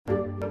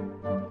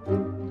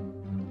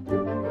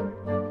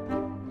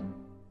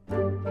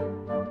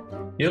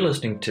You're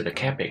listening to the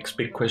CapEx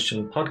Big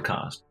Question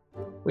podcast,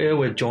 where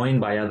we're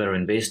joined by other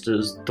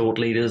investors, thought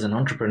leaders, and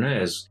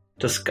entrepreneurs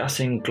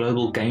discussing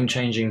global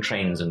game-changing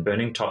trends and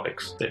burning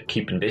topics that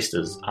keep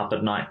investors up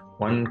at night,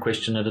 one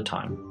question at a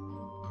time.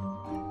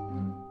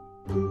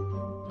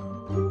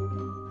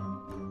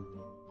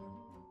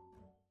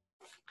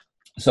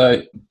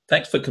 So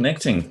thanks for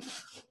connecting.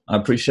 I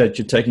appreciate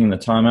you taking the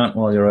time out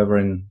while you're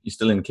you're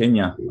still in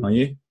Kenya, are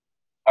you?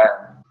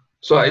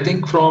 So I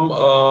think from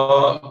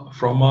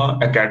a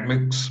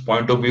academics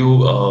point of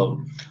view,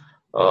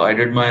 I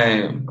did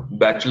my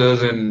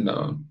bachelor's in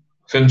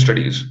film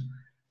studies,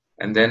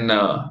 and then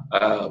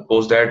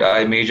post that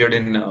I majored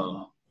in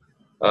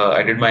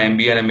I did my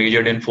MBA and I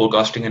majored in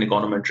forecasting and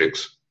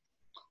econometrics.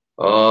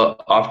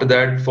 After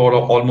that, for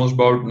almost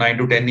about 9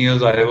 to 10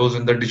 years, I was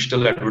in the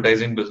digital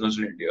advertising business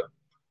in India.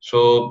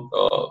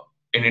 So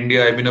in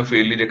India, I've been a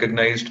fairly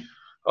recognized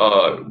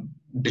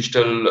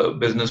digital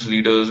business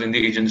leaders in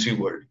the agency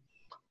world.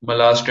 My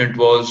last stint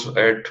was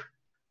at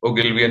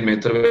Ogilvy and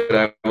Mehta,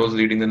 where I was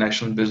leading the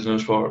national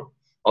business for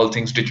all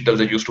things digital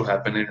that used to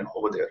happen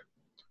over there.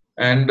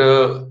 And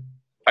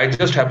I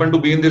just happened to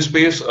be in this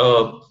space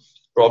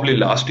probably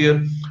last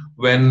year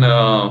when,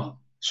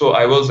 so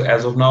I was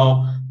as of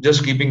now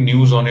just keeping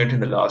news on it in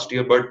the last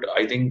year. But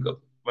I think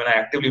when I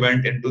actively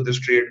went into this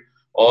trade,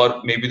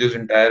 or maybe this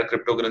entire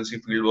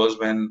cryptocurrency field, was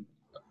when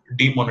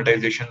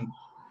demonetization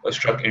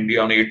struck India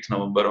on 8th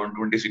November on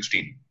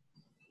 2016.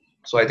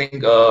 So I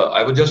think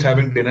I was just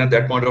having dinner at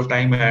that point of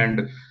time,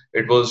 and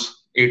it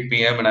was 8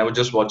 p.m. and I was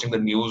just watching the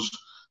news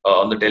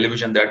on the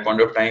television that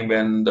point of time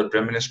when the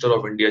Prime Minister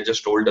of India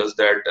just told us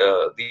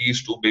that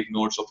these two big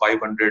notes of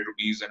 500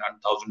 rupees and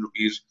 1,000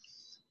 rupees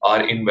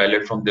are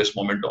invalid from this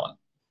moment on.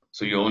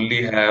 So you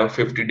only have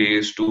 50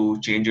 days to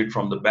change it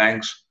from the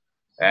banks.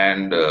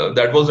 And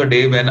that was a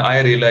day when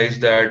I realized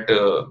that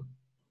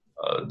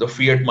the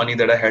fiat money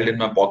that I held in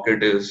my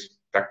pocket is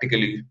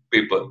practically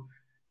paper.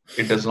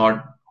 It does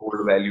not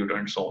hold value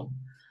and so on.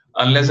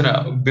 Unless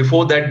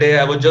before that day,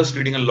 I was just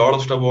reading a lot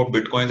of stuff about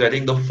Bitcoins. I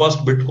think the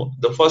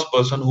first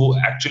person who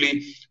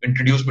actually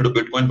introduced me to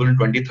Bitcoin was in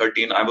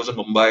 2013. I was in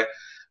Mumbai,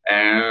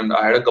 and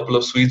I had a couple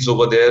of Swedes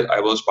over there I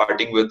was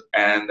partying with,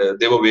 and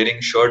they were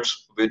wearing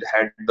shirts which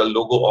had the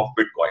logo of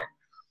Bitcoin.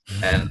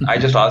 And I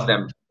just asked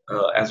them,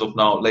 as of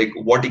now, like,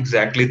 what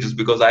exactly is this?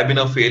 Because I've been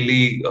a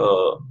fairly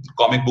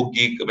comic book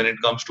geek when it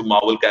comes to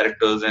Marvel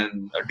characters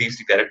and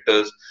DC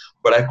characters,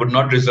 but I could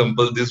not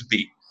resemble this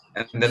bee.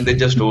 And then they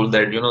just told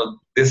that,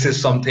 this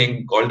is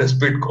something called as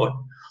Bitcoin,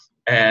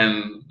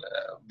 and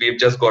we've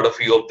just got a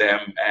few of them,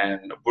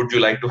 and would you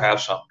like to have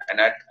some? And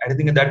I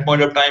think at that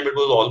point of time, it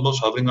was almost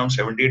hovering around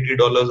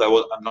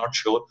 $70-80. I'm not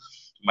sure,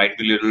 might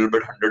be a little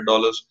bit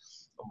 $100.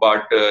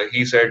 But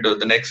he said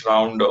the next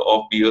round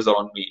of beers are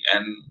on me.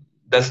 And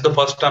that's the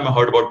first time I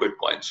heard about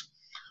Bitcoins.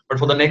 But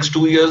for the next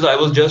 2 years, I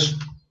was just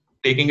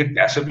taking it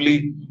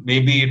passively.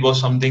 Maybe it was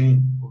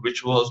something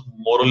which was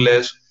more or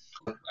less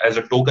as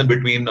a token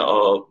between,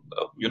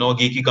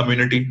 geeky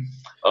community,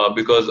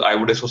 because I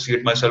would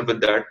associate myself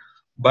with that.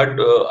 But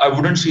I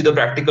wouldn't see the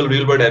practical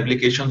real world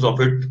applications of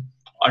it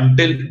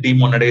until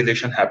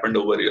demonetization happened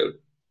over here.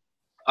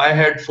 I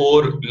had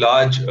 4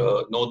 large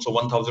notes of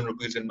 1,000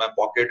 rupees in my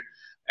pocket,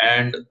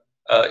 and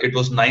it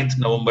was 9th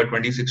November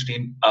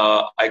 2016.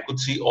 I could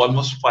see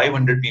almost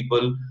 500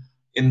 people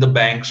in the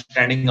bank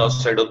standing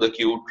outside of the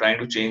queue trying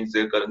to change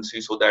their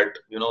currency so that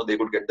they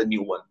could get the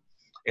new one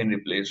in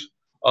replace.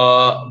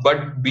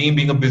 But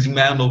being a busy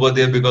man over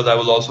there, because I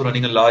was also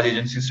running a large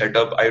agency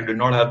setup, I did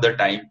not have the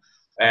time.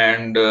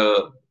 And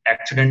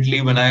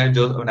accidentally, when I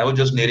was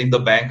just nearing the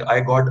bank,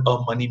 I got a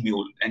money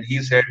mule, and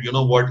he said, "You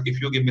know what?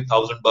 If you give me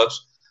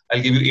 $1,000,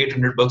 I'll give you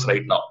 $800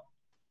 right now."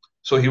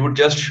 So he would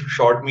just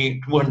short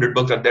me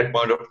 $200 at that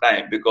point of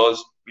time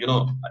because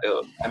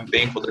I'm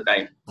paying for the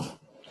time.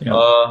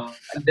 Yeah.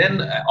 And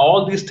then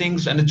all these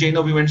things and the chain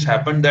of events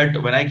happened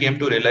that when I came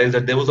to realize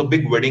that there was a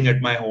big wedding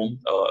at my home,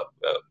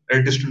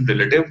 a distant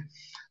relative,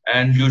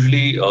 and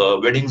usually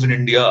weddings in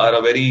India are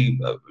a very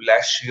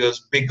last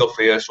year's big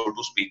affair, so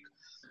to speak.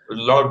 A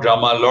lot of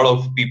drama, a lot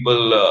of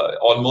people,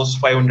 almost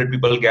 500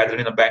 people gathered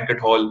in a banquet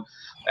hall,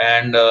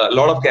 and a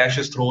lot of cash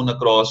is thrown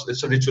across.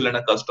 It's a ritual and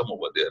a custom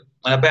over there.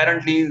 And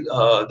apparently,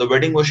 the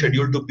wedding was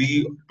scheduled to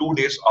be 2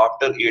 days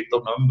after 8th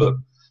of November,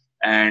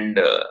 and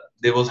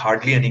there was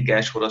hardly any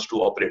cash for us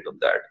to operate on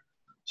that.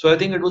 So I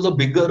think it was a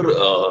bigger,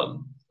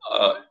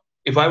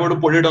 if I were to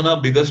put it on a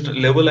biggest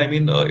level,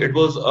 it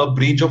was a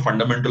breach of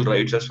fundamental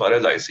rights as far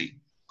as I see.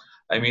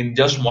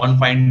 Just one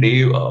fine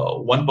day,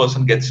 one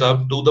person gets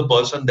up to the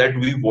person that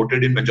we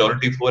voted in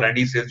majority for, and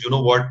he says, "You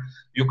know what?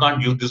 You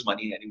can't use this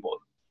money anymore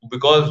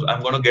because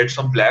I'm going to get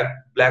some black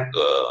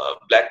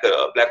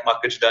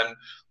markets done,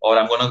 or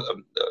I'm going to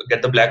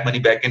get the black money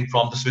back in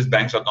from the Swiss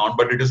bank's account."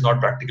 But it is not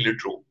practically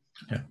true.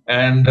 Yeah.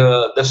 And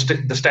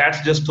the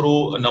stats just throw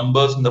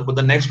numbers. For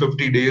the next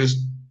 50 days,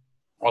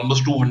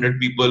 almost 200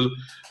 people,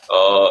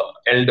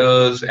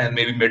 elders and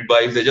maybe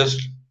midwives, they just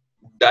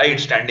died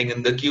standing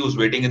in the queues,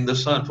 waiting in the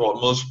sun for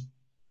almost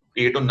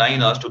 8 or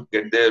 9 hours to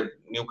get their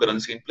new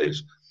currency in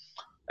place.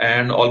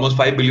 And almost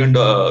 5 billion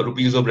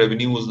rupees of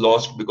revenue was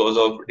lost because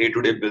of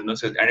day-to-day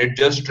businesses, and it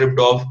just stripped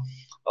off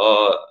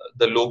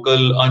the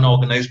local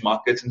unorganized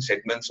markets and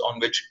segments on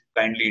which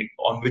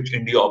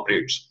India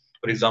operates.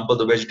 For example,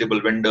 the vegetable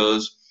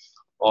vendors,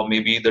 or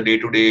maybe the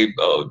day-to-day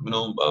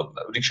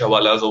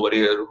rickshawalas over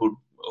here who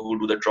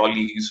do the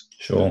trolleys.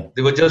 Sure.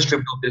 They were just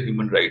stripped of their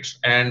human rights,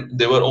 and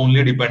they were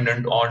only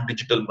dependent on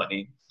digital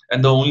money.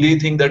 And the only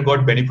thing that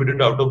got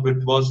benefited out of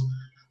it was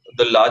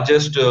the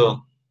largest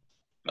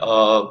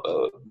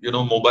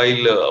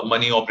mobile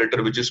money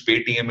operator, which is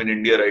Paytm in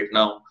India right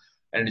now,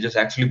 and it just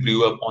actually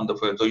blew up on the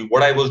first. So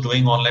what I was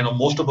doing online, or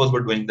most of us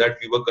were doing that,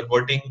 we were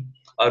converting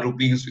our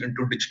rupees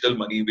into digital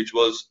money, which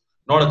was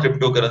not a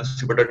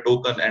cryptocurrency but a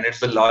token, and it's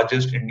the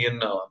largest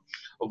Indian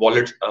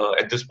wallet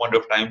at this point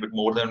of time, with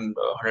more than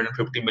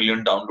 150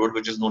 million downloads,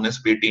 which is known as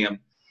Paytm.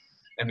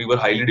 And we were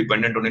highly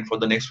dependent on it for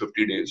the next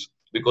 50 days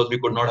because we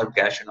could not have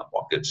cash in our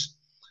pockets.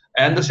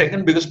 And the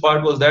second biggest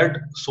part was that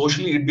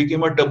socially it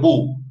became a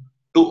taboo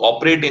to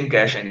operate in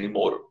cash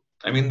anymore.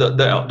 I mean,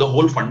 the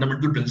whole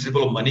fundamental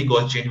principle of money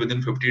got changed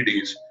within 50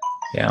 days.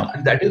 Yeah.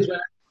 And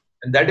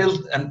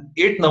and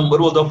 8 number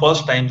was the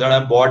first time that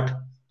I bought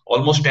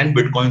almost 10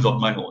 Bitcoins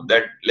on my own.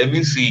 That let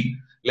me see,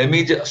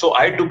 so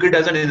I took it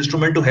as an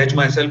instrument to hedge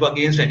myself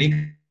against any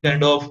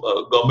kind of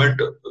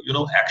government,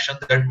 action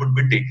that would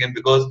be taken,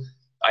 because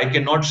I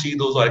cannot see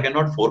those, or I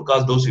cannot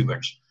forecast those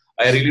events.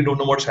 I really don't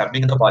know what's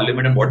happening in the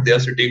parliament and what they are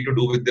sitting to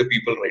do with their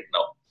people right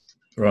now.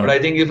 Right. But I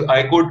think if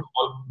I could,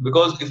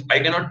 because if I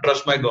cannot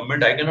trust my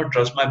government, I cannot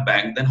trust my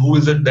bank, then who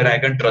is it that I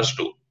can trust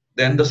to?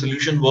 Then the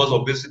solution was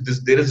obviously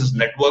there is this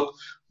network,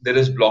 there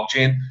is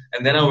blockchain,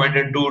 and then I went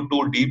into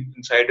too deep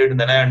inside it, and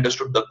then I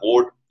understood the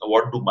code.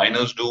 What do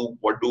miners do?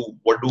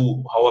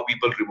 How are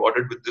people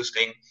rewarded with this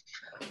thing?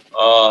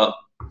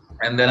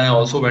 And then I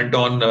also went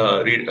on,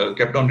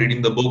 kept on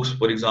reading the books.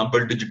 For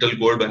example, Digital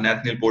Gold by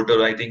Nathaniel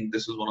Porter. I think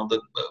this is one of the,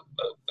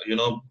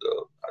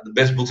 the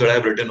best books that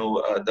I've written.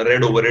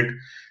 Read over it.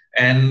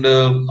 And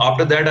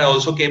after that, I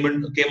also came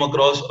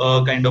across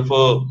a kind of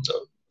a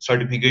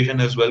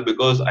certification as well,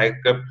 because I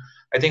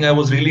think I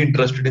was really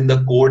interested in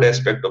the code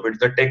aspect of it,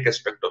 the tech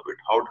aspect of it.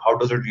 How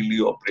does it really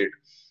operate?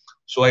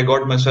 So I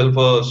got myself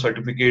a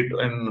certificate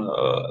in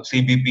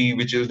CBP,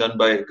 which is done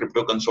by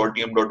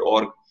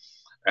cryptoconsortium.org.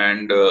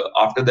 And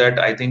after that,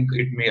 I think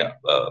it may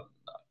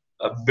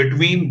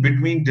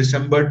between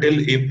December till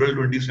April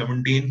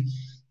 2017.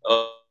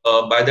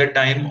 By that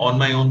time, on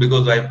my own,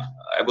 because I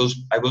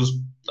wasn't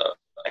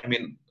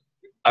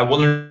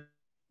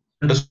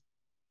a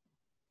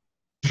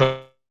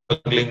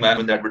struggling man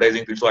in the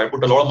advertising field, so I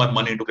put a lot of my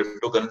money into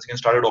cryptocurrency and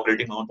started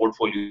operating my own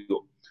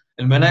portfolio.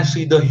 And when I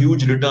see the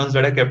huge returns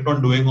that I kept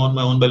on doing on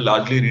my own by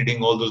largely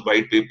reading all those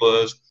white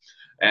papers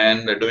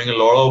and doing a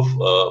lot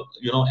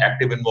of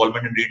active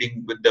involvement in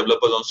reading with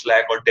developers on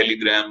Slack or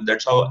Telegram,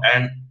 that's how,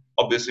 and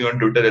obviously on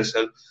Twitter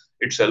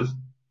itself,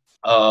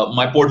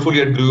 my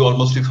portfolio grew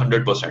almost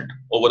 600%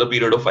 over a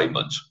period of 5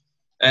 months.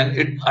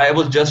 And I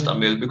was just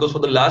amazed, because for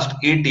the last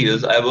 8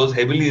 years, I was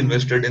heavily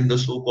invested in the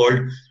so-called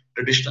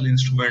traditional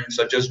instruments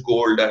such as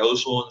gold. I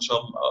also own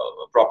some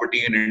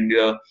property in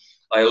India.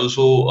 I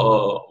also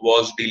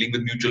was dealing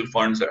with mutual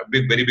funds, a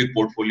very big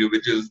portfolio,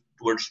 which is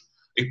towards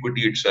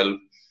equity itself.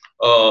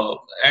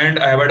 And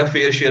I have had a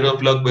fair share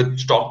of luck with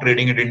stock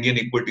trading at Indian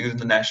equities in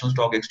the National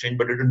Stock Exchange,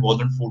 but it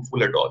wasn't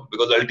fruitful at all,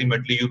 because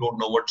ultimately you don't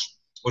know what's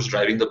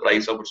driving the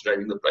price up, what's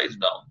driving the price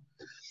down.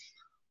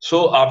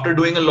 So after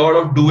doing a lot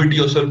of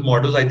do-it-yourself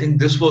models, I think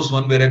this was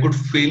one where I could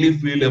really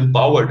feel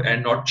empowered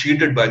and not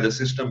cheated by the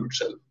system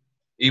itself.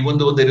 Even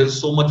though there is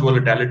so much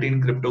volatility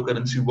in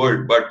cryptocurrency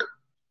world, but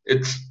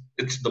it's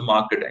the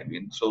market. I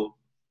mean, so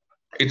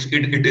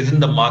it isn't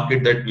the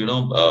market that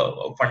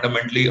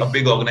fundamentally a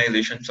big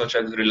organization such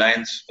as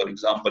Reliance, for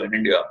example, in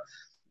India.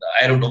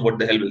 I don't know what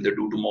the hell will they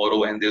do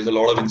tomorrow, and there's a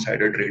lot of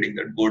insider trading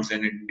that goes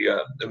in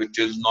India, which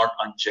is not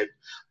unchecked.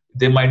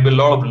 There might be a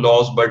lot of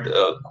laws, but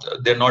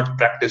they're not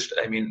practiced.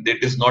 I mean,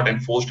 it is not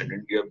enforced in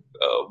India,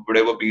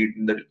 whatever be it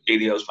in the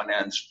area of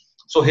finance.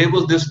 So here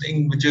was this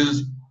thing which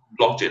is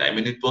blockchain. I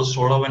mean, it was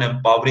sort of an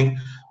empowering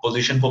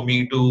position for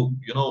me to,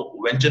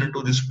 venture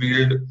into this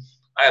field,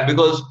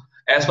 because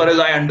as far as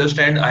I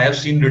understand, I have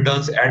seen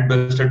returns at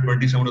best at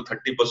 27 to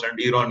 30%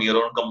 year on year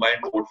on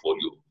combined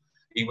portfolio.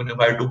 Even if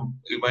I had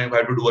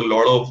to do a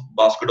lot of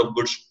basket of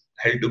goods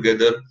held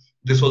together,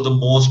 this was the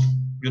most,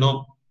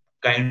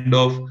 kind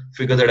of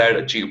figure that I had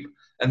achieved.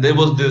 And there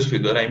was this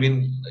figure. I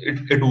mean,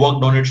 it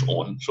worked on its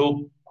own.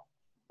 So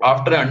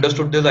after I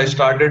understood this, I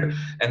started,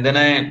 and then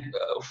I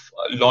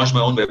launched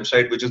my own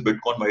website, which is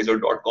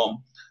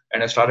Bitcoinwiser.com.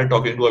 And I started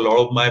talking to a lot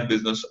of my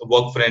business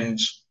work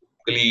friends,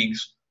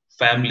 colleagues,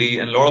 family,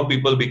 and a lot of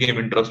people became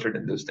interested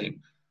in this thing.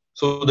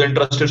 So they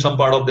entrusted some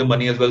part of their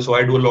money as well. So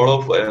I do a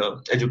lot of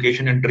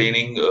education and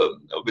training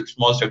with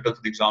small sectors.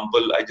 For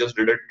example, I just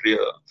did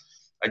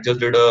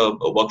a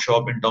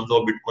workshop in terms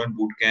of Bitcoin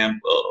bootcamp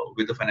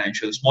with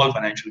a small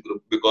financial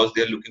group, because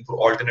they're looking for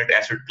alternate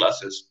asset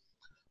classes.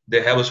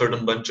 They have a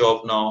certain bunch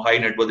of now high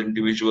net worth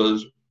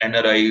individuals,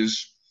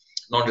 NRIs,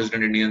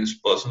 non-resident Indians,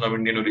 person of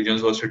Indian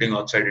origins who are sitting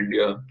outside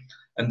India,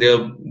 and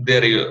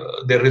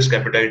their risk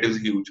appetite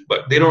is huge,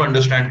 but they don't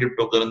understand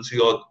cryptocurrency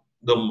or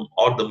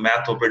the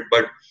math of it.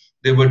 But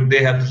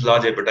they have this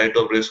large appetite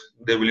of risk.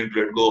 They're willing to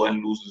let go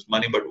and lose this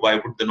money. But why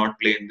would they not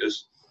play in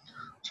this?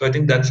 So I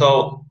think that's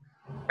how.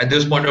 At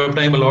this point of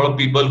time, a lot of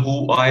people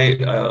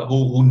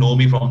who know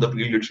me from the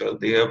field itself,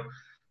 they have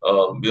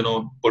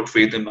put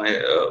faith in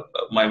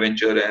my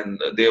venture, and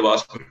they have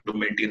asked me to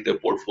maintain their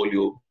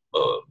portfolio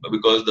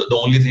because the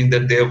only thing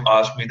that they have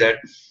asked me that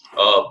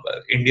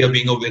India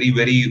being a very,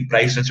 very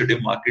price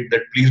sensitive market,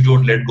 that please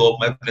don't let go of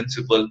my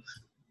principal.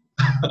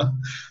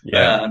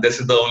 This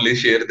is the only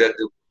share that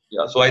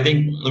so I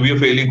think we are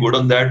fairly good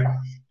on that.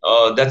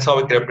 That's how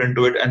I crept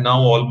into it, and now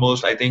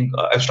almost I think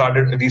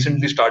I've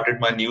recently started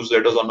my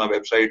newsletters on my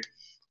website,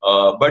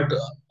 but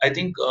I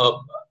think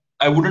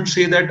I wouldn't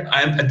say that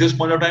I'm at this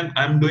point of time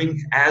I'm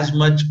doing as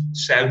much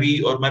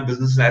savvy, or my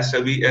business is as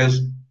savvy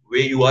as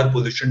where you are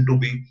positioned to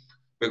be,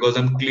 because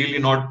I'm clearly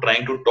not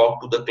trying to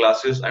talk to the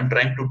classes. I'm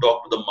trying to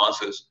talk to the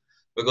masses,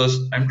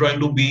 because I'm trying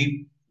to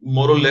be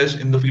more or less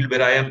in the field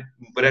where I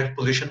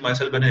position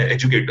myself as an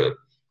educator.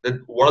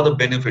 That what are the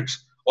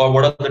benefits or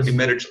what are the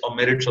demerits or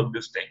merits of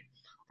this thing?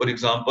 For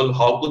example,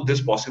 how could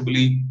this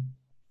possibly?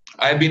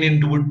 I've been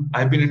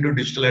into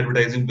digital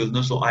advertising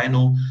business, so I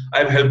know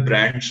I've helped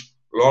brands,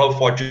 a lot of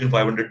Fortune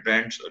 500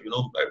 brands,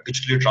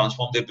 digitally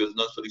transform their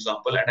business, for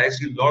example, and I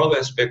see a lot of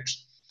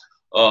aspects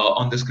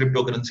on this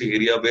cryptocurrency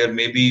area where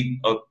maybe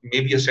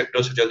a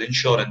sector such as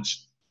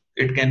insurance,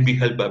 it can be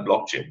held by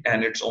blockchain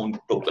and its own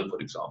token, for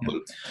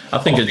example. I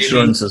think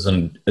insurance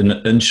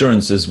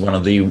is one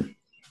of the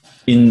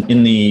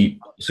in the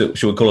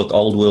should we call it the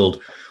old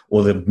world,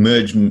 or the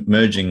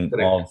merging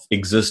of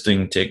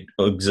existing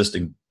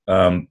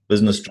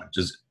business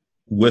structures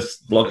with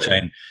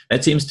blockchain.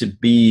 That seems to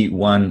be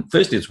one.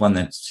 Firstly, it's one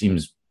that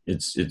seems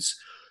it's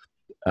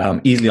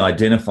easily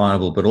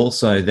identifiable, but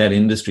also that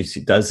industry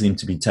does seem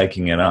to be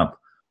taking it up.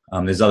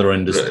 There's other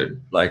industries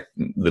like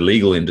the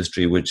legal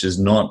industry, which is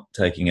not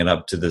taking it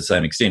up to the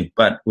same extent,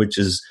 but which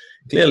is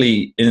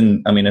clearly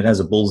it has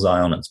a bullseye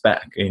on its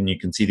back, and you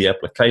can see the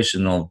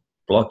application of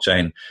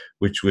blockchain,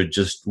 which would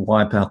just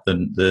wipe out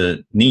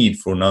the need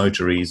for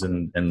notaries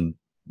and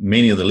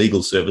many of the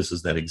legal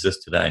services that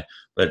exist today.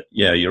 But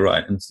yeah, you're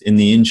right. In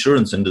the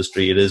insurance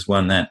industry, it is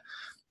one that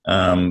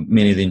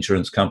many of the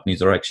insurance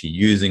companies are actually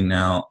using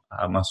now.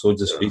 I saw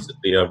just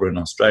recently over in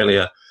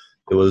Australia,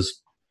 there was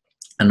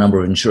a number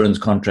of insurance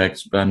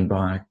contracts done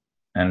by,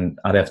 and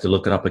I'd have to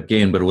look it up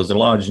again, but it was a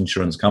large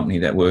insurance company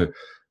that were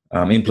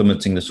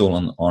implementing this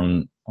all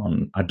on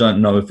I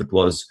don't know if it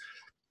was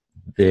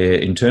their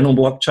internal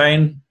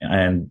blockchain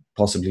and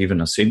possibly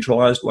even a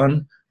centralized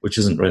one, which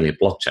isn't really a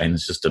blockchain.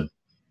 It's just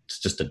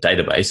a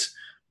database.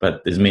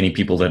 But there's many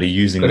people that are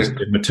using this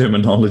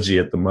terminology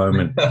at the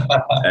moment,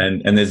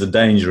 and there's a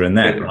danger in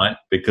that, right?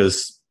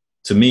 Because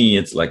to me,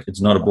 it's like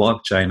it's not a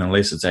blockchain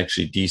unless it's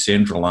actually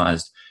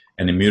decentralized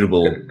and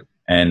immutable.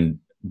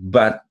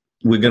 But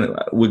we're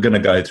gonna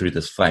go through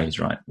this phase,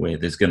 right, where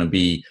there's going to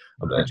be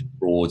a bunch of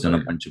frauds and a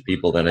bunch of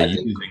people that are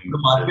using. The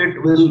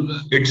market will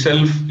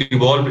itself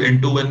evolve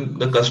into when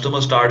the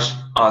customer starts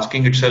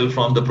asking itself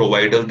from the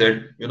provider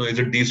that is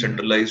it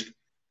decentralized,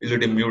 is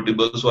it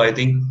immutable? So I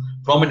think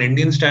from an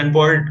Indian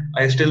standpoint,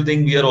 I still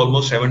think we are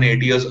almost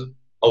 7-8 years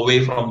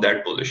away from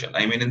that position.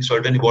 I mean, in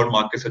certain evolved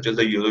markets such as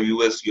the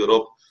US,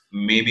 Europe,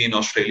 maybe in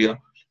Australia,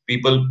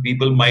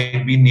 people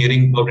might be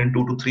nearing about in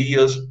 2 to 3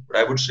 years. But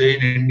I would say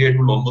in India, it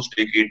will almost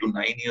take 8 to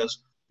 9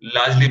 years,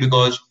 largely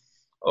because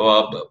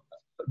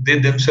they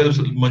themselves,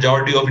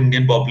 majority of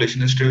Indian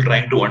population is still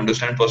trying to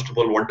understand, first of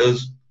all,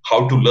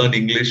 how to learn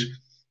English.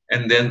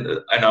 And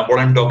what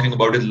I'm talking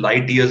about is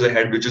light years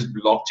ahead, which is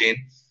blockchain.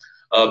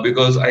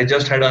 Because I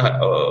just had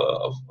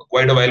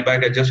quite a while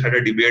back, I just had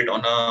a debate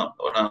on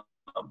a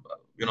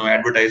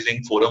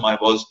advertising forum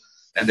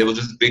and there was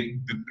this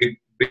big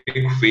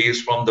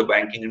face from the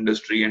banking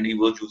industry, and he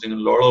was using a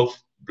lot of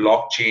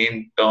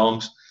blockchain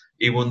terms,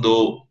 even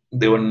though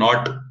they were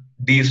not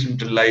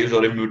decentralized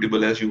or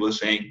immutable, as you were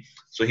saying.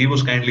 So he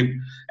was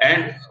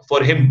and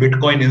for him,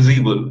 Bitcoin is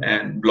evil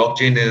and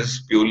blockchain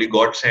is purely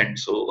God sent.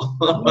 So,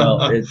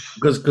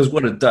 because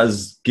what it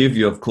does give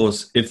you, of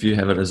course, if you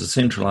have it as a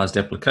centralized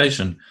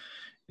application,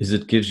 is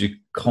it gives you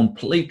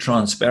complete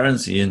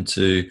transparency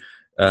into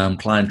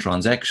client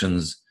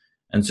transactions.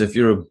 And so if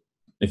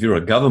you're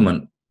a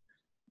government,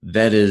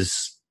 that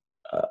is,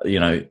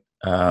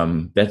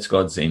 that's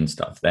godsend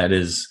stuff. That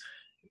is,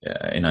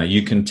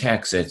 you can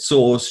tax at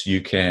source. You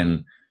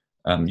can.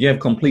 You have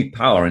complete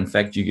power. In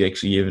fact, you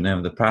actually even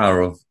have the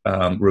power of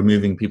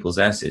removing people's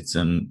assets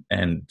and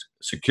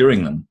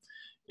securing them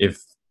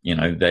if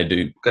they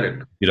do.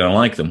 Correct. You don't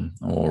like them,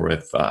 or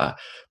if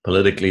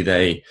politically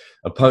they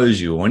oppose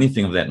you, or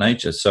anything of that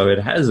nature. So it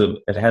has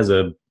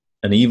an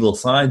evil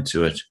side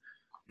to it.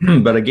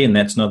 But again,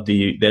 that's not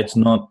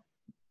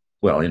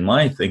well, in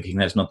my thinking,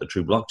 that's not the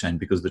true blockchain,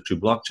 because the true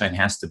blockchain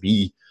has to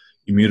be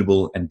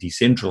immutable and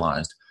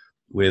decentralized,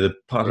 where the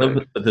part of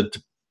it,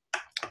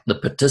 the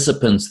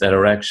participants that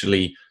are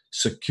actually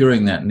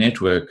securing that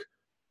network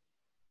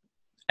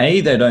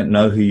A, they don't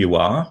know who you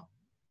are,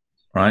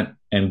 right?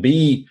 And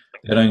B,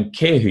 they don't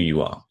care who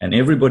you are. And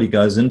everybody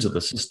goes into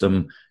the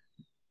system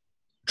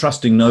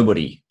trusting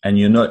nobody. And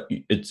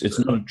it's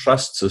not a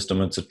trust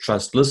system, it's a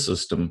trustless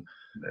system.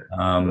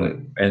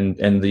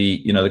 And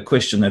the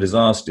question that is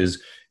asked is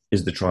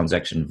the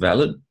transaction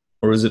valid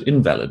or is it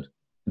invalid?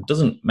 It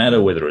doesn't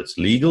matter whether it's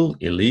legal,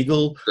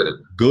 illegal,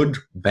 good,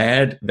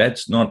 bad.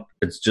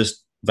 It's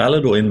just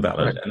valid or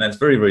invalid. Right. And that's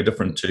very, very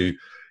different to,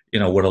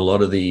 what a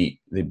lot of the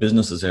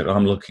businesses that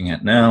I'm looking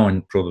at now,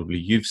 and probably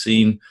you've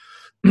seen,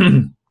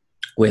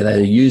 where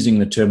they're using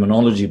the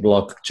terminology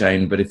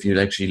blockchain, but if you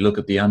actually look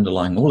at the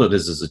underlying, all it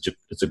is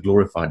it's a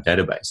glorified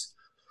database.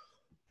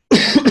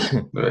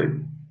 Right.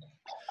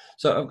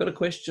 So I've got a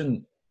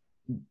question,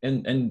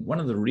 and one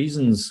of the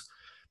reasons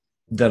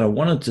that I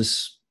wanted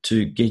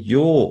to get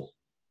your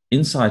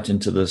insight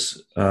into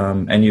this,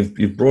 and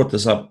you've brought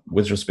this up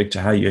with respect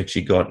to how you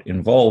actually got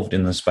involved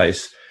in the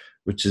space,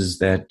 which is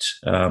that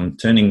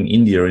turning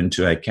India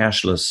into a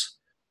cashless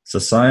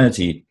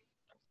society.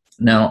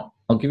 Now,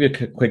 I'll give you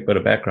a quick bit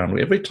of background.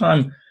 Every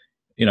time,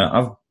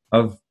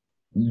 I've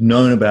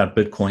known about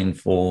Bitcoin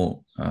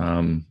for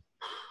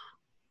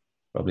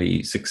probably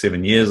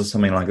 6-7 years or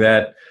something like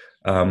that.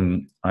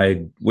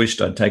 I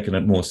wished I'd taken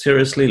it more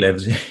seriously,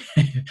 as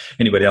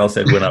anybody else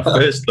had when I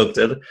first looked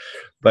at it.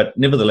 But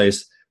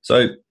nevertheless,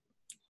 the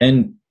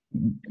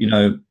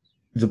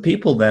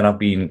people that I've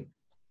been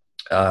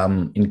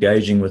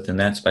engaging with in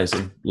that space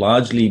have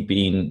largely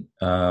been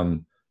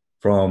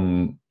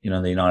from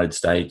the United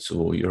States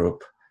or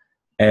Europe,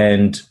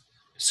 and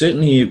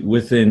certainly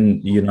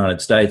within the United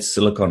States,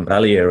 Silicon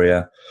Valley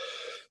area,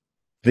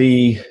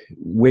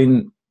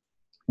 when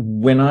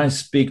I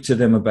speak to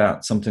them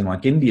about something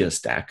like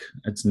IndiaStack,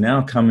 it's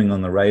now coming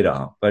on the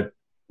radar. But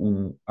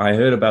I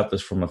heard about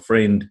this from a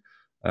friend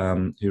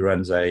who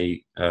runs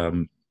a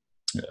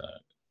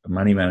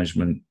money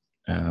management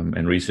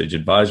and research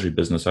advisory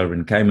business over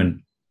in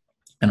Cayman.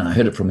 And I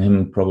heard it from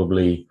him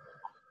probably,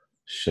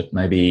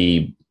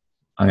 maybe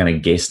I'm going to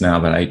guess now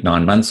about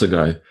 8-9 months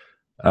ago.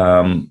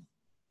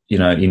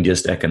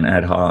 IndiaStack and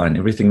ADHA and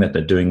everything that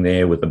they're doing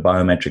there with the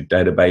biometric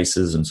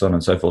databases and so on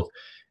and so forth.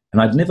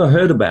 And I'd never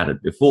heard about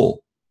it before,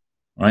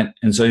 right?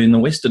 And so in the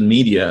Western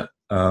media,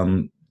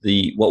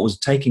 what was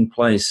taking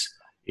place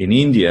in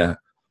India,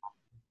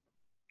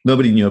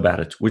 nobody knew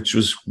about it, which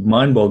was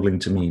mind-boggling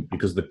to me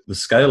because the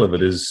scale of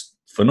it is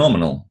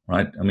phenomenal,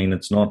 right? I mean,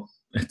 it's not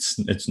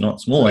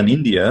small, and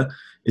India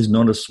is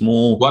not a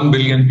small 1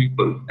 billion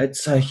people.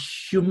 It's a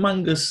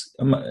humongous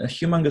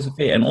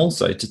affair, and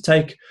also to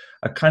take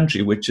a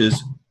country which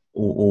is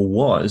or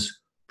was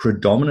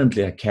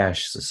predominantly a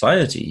cash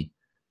society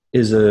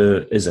is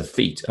a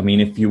feat. I mean,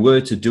 if you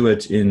were to do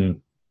it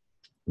in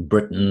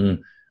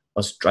Britain,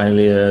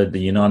 Australia, the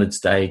United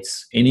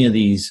States, any of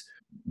these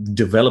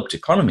developed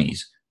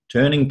economies,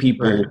 turning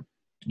people,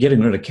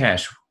 getting rid of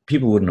cash,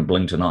 people wouldn't have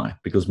blinked an eye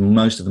because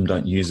most of them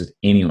don't use it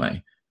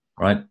anyway,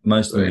 right?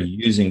 Most of them are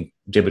using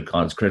debit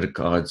cards, credit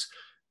cards,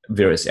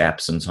 various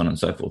apps, and so on and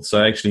so forth.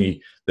 So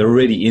actually, they're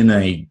already in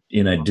a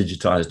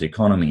digitized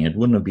economy. It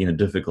wouldn't have been a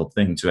difficult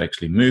thing to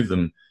actually move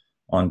them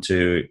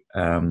onto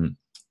a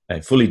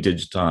fully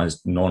digitized,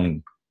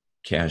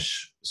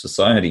 non-cash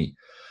society.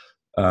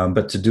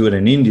 But to do it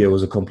in India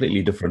was a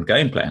completely different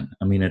game plan.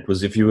 I mean, it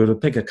was, if you were to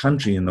pick a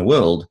country in the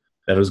world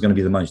that was going to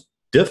be the most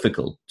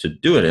difficult to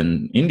do it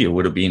in, India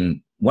would have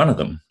been one of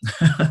them.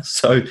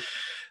 So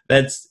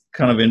that's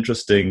kind of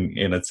interesting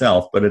in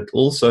itself. But it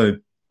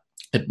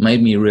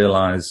made me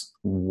realize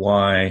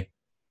why,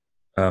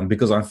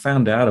 because I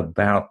found out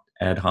about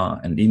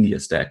ADHA and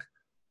IndiaStack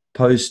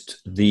post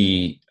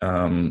the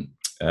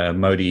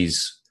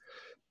Modi's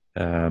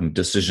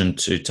decision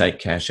to take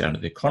cash out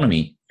of the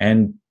economy,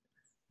 and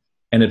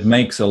it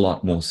makes a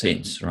lot more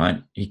sense,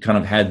 right? He kind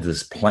of had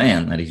this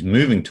plan that he's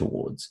moving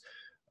towards.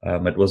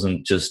 It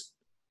wasn't just,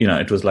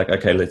 it was like,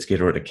 okay, let's get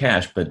rid of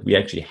cash, but we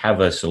actually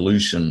have a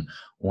solution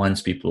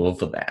once people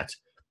offer that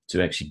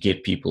to actually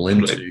get people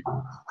into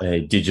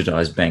a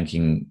digitized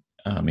banking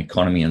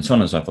economy and so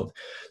on and so forth.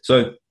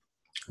 So,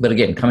 but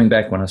again, coming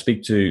back, when I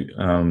speak to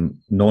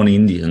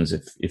non-Indians,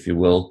 if you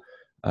will,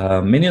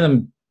 many of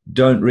them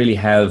don't really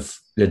have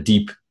the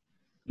deep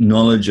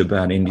knowledge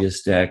about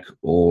IndiaStack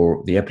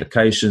or the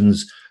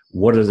applications,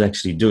 what it's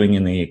actually doing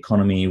in the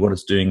economy, what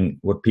it's doing,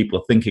 what people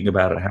are thinking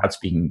about it, how it's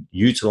being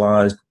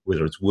utilized,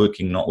 whether it's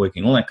working, not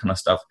working, all that kind of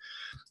stuff.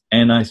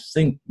 And I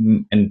think,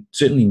 and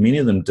certainly many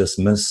of them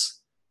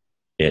dismiss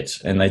it,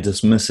 and they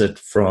dismiss it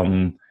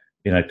from,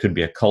 it could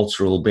be a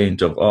cultural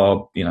bent of,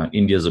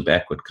 India's a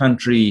backward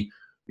country,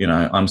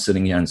 I'm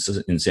sitting here in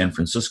San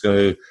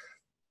Francisco,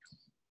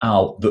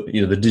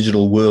 the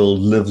digital world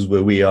lives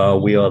where we are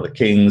the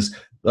kings,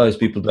 those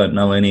people don't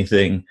know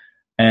anything.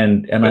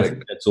 And I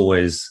think that's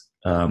always,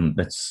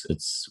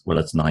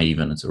 it's naive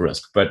and it's a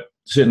risk. But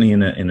certainly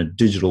in a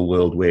digital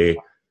world where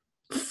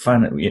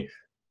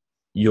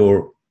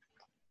your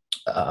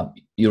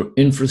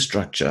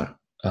infrastructure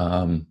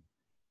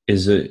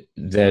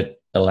that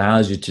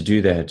allows you to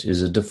do that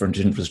is a different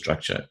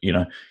infrastructure.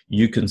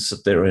 You can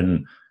sit there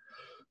in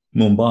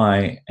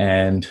Mumbai,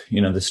 and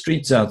the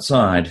streets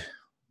outside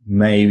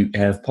may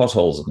have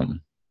potholes in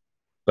them,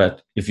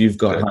 but if you've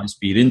got Correct.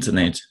 high-speed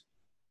internet,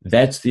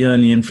 that's the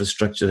only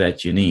infrastructure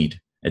that you need.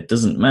 It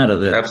doesn't matter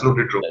that.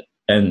 Absolutely true.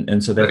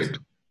 And so Right.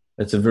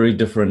 that's a very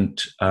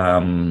different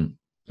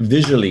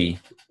visually.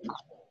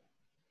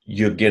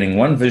 You're getting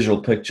one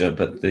visual picture,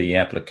 but the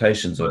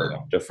applications are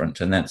Right. different,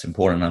 and that's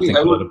important. I See, think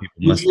a lot of people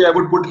must. usually I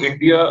would put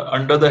India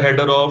under the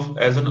header of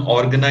as an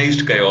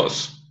organized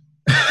chaos.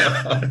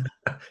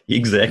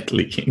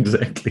 Exactly.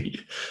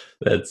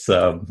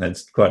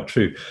 That's quite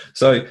true.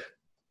 So,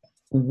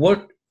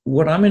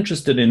 what I'm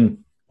interested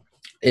in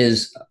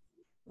is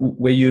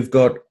where you've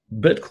got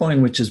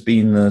Bitcoin, which has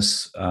been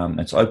this.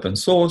 It's open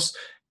source.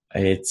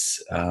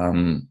 It's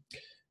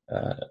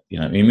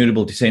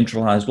immutable,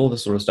 decentralized, all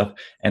this sort of stuff,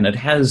 and it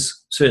has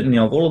certainly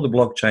of all of the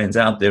blockchains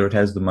out there, it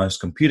has the most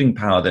computing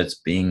power that's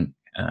being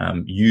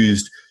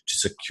used to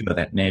secure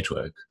that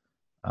network.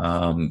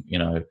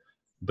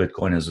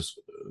 Bitcoin is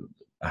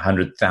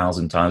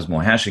 100,000 times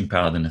more hashing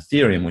power than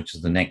Ethereum, which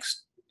is the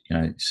next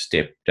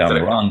step down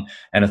the rung,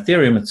 and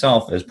Ethereum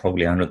itself is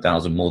probably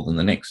 100,000 more than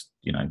the next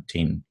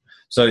 10.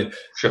 So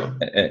sure.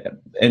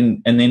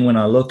 And then when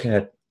I look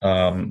at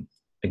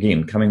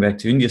again coming back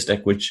to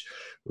IndiaStack, which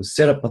was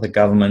set up by the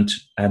government,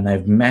 and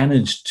they've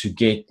managed to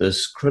get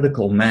this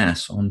critical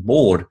mass on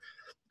board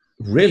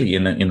really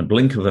in a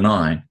blink of an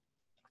eye.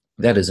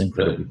 That is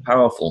incredibly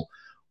powerful.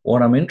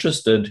 What I'm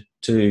interested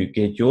to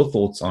get your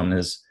thoughts on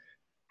is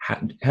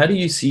how do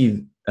you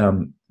see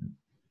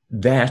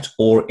that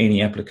or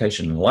any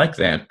application like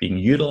that being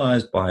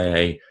utilized by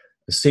a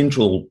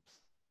central,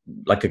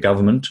 like a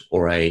government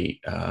or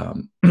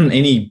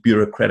any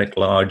bureaucratic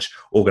large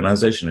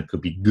organization? It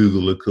could be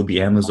Google, it could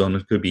be Amazon,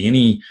 it could be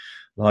any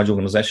large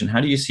organization.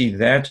 How do you see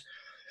that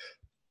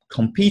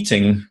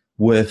competing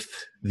with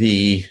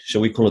the,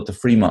 shall we call it the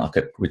free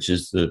market, which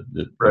is the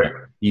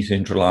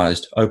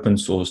decentralized open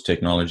source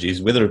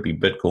technologies, whether it be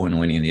Bitcoin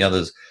or any of the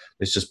others?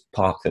 Let's just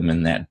park them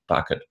in that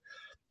bucket.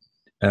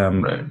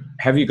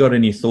 Have you got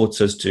any thoughts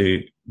as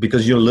to,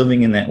 because you're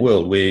living in that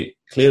world where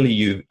clearly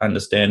you're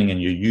understanding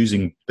and you're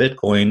using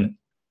Bitcoin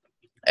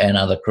and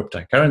other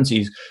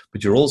cryptocurrencies,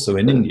 but you're also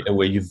in India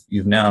where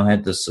you've now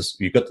had this,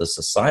 you've got this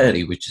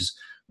society which is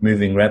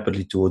moving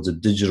rapidly towards a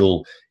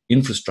digital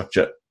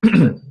infrastructure.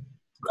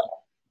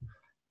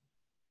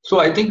 So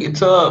I think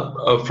it's I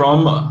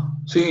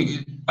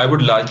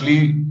would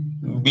largely,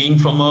 being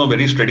from a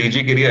very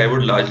strategic area, I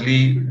would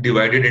largely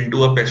divide it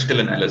into a pestle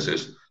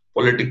analysis: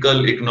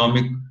 political,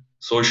 economic,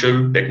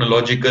 social,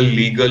 technological,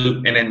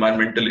 legal, and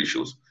environmental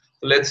issues.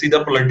 So let's see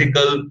the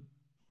political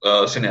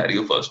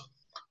scenario first.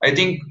 I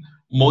think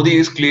Modi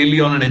is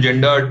clearly on an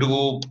agenda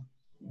to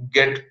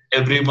get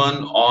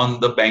everyone on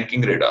the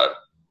banking radar,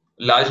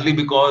 largely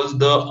because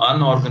the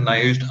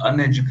unorganized,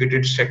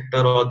 uneducated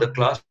sector or the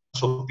class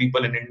of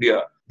people in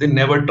India, they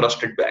never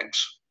trusted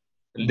banks.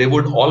 They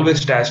would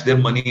always stash their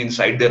money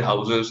inside their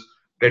houses.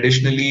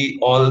 Traditionally,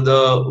 all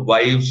the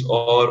wives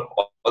or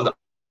all the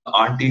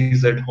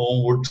aunties at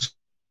home would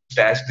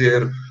stash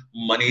their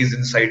monies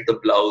inside the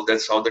blouse.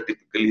 That's how the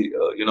typically,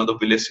 the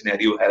village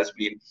scenario has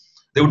been.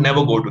 They would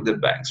never go to their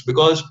banks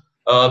because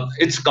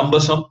it's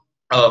cumbersome.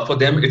 For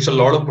them, it's a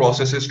lot of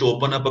processes to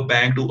open up a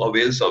bank, to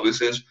avail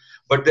services.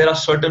 But there are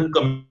certain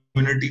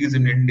communities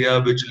in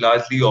India which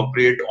largely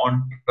operate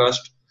on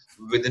trust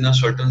within a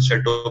certain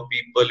set of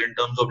people in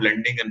terms of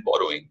lending and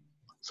borrowing.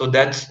 So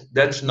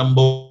that's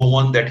number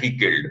one that he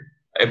killed.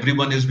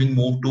 Everyone is being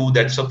moved to,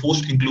 that's a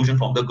forced inclusion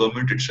from the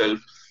government itself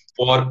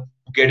for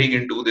getting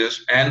into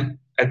this. And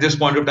at this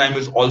point of time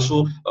is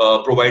also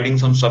providing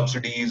some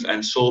subsidies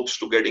and soaps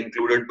to get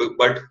included.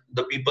 But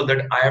the people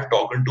that I have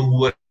talked to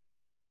who are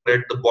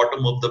at the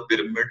bottom of the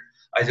pyramid,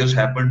 I just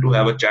happened to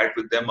have a chat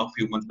with them a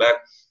few months back.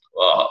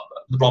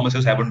 The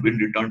promises haven't been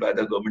returned by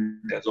the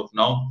government as of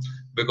now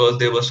because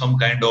there was some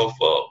kind of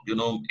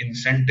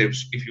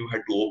incentives if you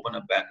had to open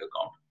a bank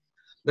account.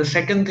 The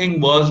second thing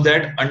was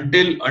that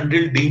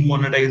until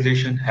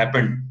demonetization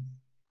happened,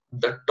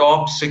 the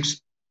top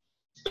 6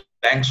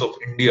 banks of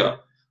India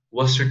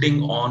was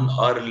sitting on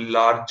our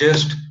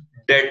largest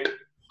debt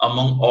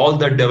among all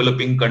the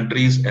developing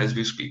countries as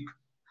we speak.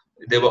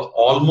 They were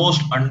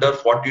almost under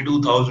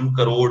 42,000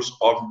 crores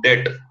of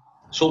debt.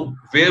 So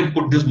where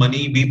could this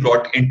money be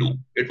brought into?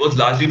 It was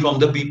largely from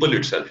the people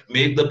itself.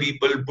 Make the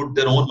people put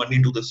their own money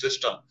into the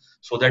system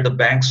so that the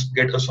banks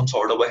get some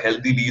sort of a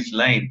healthy lease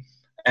line.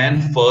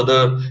 And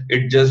further,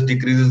 it just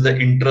decreases the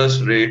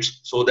interest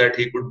rates so that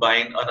he could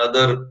buy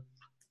another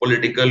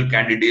political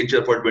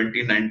candidature for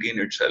 2019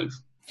 itself.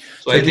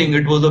 So I think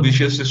it was a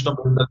vicious system.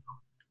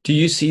 Do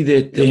you see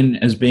that then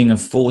as being a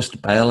forced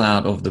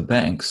bailout of the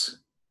banks?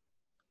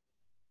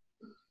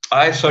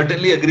 I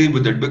certainly agree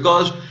with it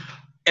because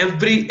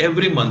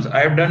every month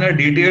I have done a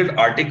detailed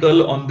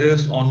article on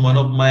this on one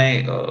of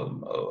my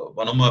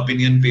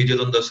opinion pages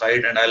on the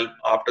site, and I'll,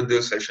 after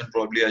this session,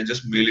 probably I'll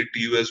just mail it to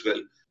you as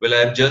well. Well,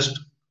 I've just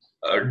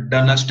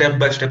done a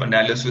step-by-step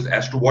analysis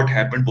as to what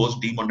happened post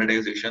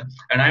demonetization,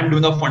 and I'm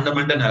doing a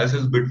fundamental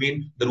analysis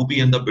between the rupee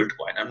and the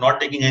Bitcoin. I'm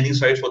not taking any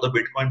sides for the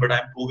Bitcoin, but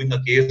I'm proving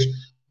a case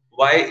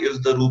why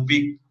is the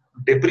rupee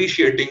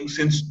depreciating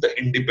since the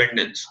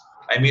independence.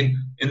 I mean,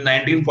 in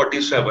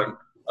 1947,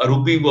 a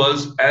rupee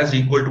was as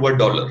equal to a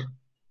dollar.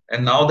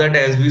 And now that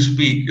as we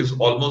speak is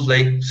almost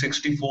like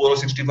 64 or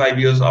 65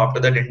 years after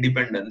that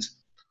independence,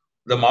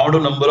 the amount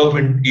of number of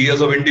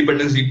years of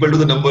independence is equal to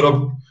the number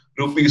of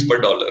rupees per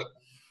dollar.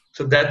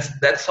 So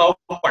that's how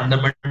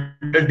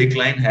fundamental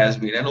decline has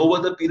been. And over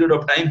the period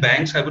of time,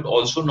 banks have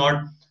also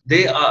not,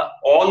 they are,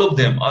 all of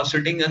them are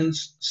sitting in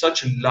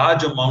such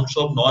large amounts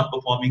of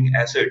non-performing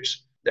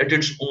assets that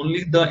it's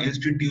only the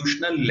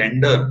institutional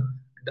lender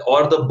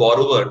or the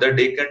borrower that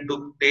they can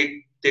to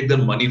take their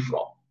money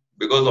from.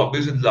 Because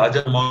obviously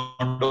larger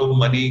amount of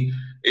money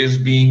is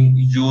being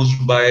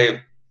used by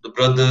the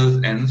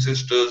brothers and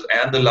sisters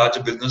and the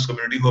larger business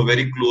community who are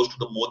very close to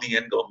the Modi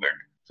and government.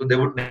 So they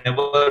would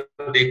never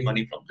take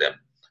money from them.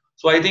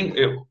 So I think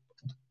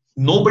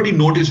nobody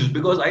notices,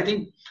 because I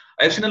think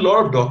I've seen a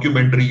lot of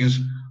documentaries,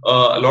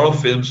 a lot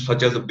of films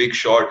such as The Big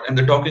Short, and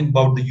they're talking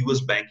about the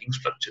US banking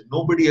structure.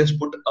 Nobody has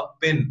put a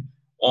pin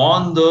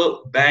on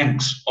the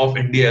banks of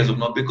India as of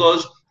now,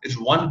 because it's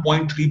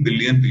 1.3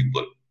 billion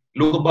people.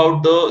 Look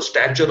about the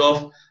stature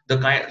of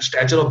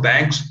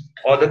banks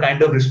or the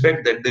kind of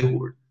respect that they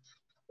hold.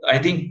 I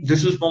think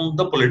this is from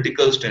the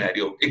political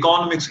scenario,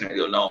 economic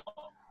scenario now.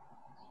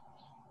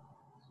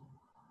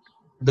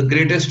 The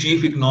greatest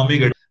chief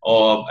economic,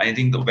 I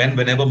think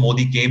whenever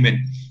Modi came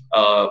in,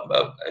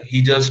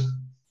 he just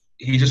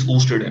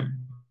boosted him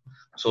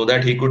so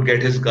that he could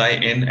get his guy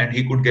in, and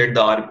he could get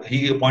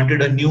he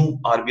appointed a new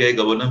RBI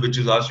governor, which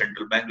is our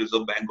Central Bank,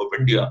 Reserve Bank of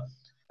India.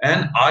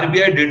 And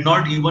RBI did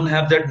not even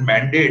have that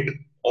mandate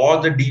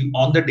on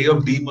the day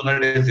of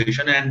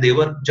demonetization, and they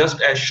were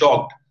just as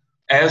shocked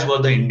as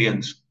were the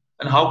Indians.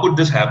 And how could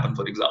this happen,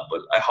 for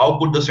example? How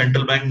could the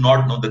central bank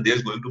not know that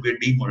there's going to be a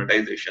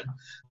demonetization?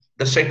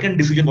 The second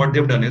decision what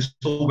they've done is,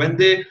 so when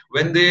they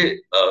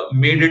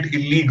made it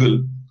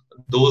illegal,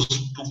 those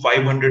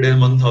 500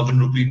 and 1,000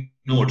 rupee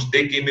notes,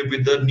 they came up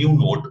with the new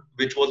note,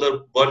 which was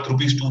worth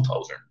rupees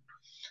 2,000.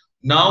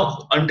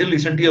 Now, until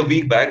recently, a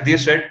week back, they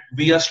said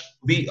we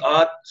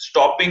are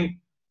stopping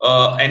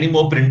any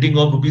more printing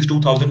of rupees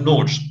 2,000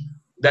 notes.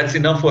 That's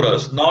enough for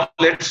us. Now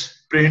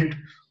let's print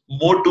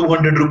more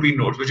 200 rupee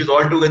notes, which is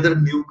altogether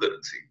new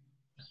currency.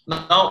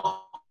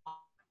 Now,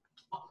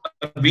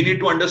 we need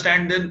to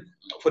understand then,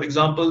 for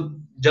example,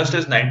 just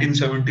as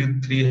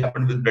 1973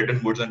 happened with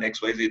Bretton Woods and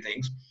XYZ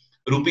things,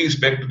 rupee is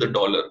pegged to the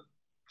dollar.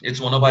 It's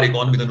one of our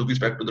economies, and rupee is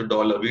pegged to the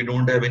dollar. We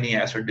don't have any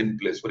asset in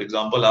place. For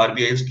example,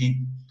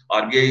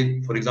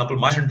 RBI, for example,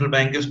 my central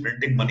bank is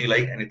printing money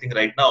like anything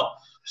right now,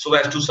 so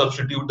as to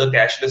substitute the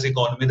cashless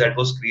economy that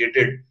was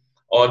created,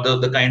 or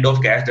the kind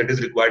of cash that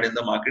is required in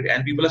the market,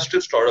 and people are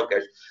still short of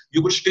cash.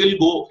 You could still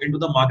go into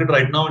the market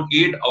right now, and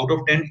 8 out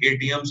of 10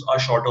 ATMs are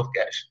short of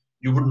cash.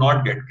 You would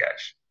not get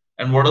cash.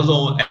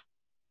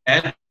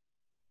 And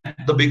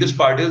the biggest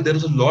part is there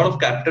is a lot of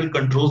capital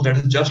controls that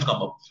has just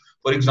come up.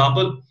 For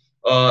example,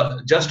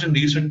 just in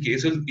recent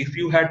cases, if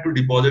you had to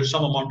deposit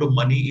some amount of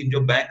money in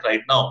your bank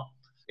right now,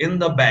 in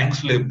the bank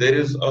slip, there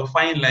is a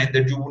fine line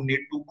that you would need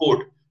to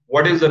quote.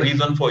 What is the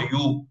reason for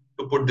you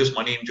to put this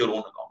money in your own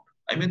account?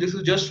 I mean, this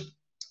is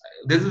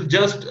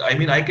just, I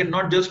mean, I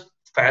cannot just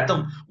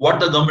fathom what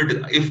the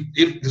government,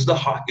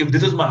 if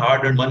this is my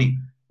hard-earned money,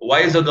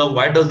 why does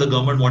the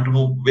government want to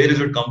know where does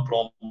it come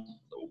from?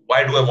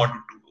 Why do I want to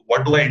do?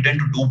 What do I intend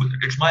to do with it?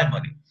 It's my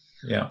money.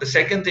 Yeah. The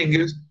second thing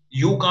is,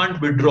 you can't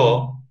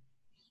withdraw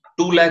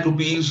 2 lakh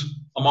rupees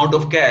amount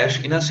of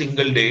cash in a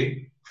single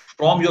day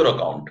from your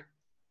account.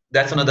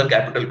 That's another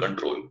capital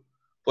control.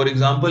 For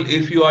example,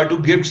 if you are to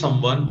give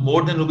someone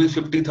more than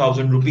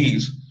 50,000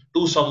 rupees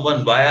to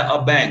someone via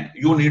a bank,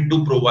 you need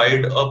to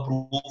provide a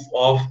proof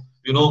of,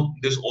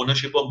 this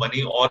ownership of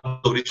money or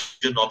the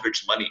origin of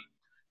its money.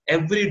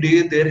 Every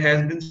day there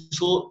has been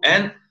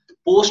and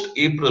post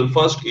April,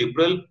 1st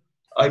April,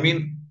 I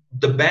mean,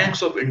 the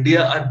banks of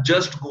India are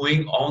just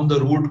going on the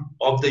route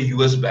of the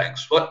US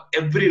banks. For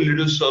every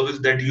little service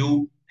that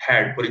you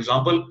had, for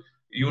example,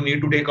 you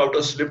need to take out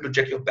a slip to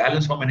check your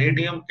balance from an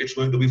ATM, it's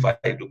going to be 5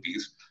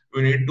 rupees.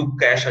 You need to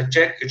cash a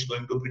check, it's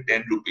going to be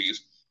 10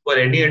 rupees. For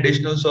any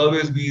additional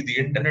service, be it the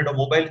internet or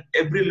mobile,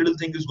 every little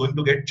thing is going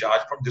to get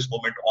charged from this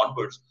moment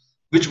onwards,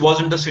 which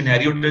wasn't the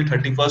scenario till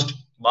 31st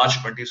March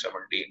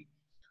 2017.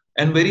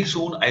 And very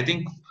soon, I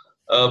think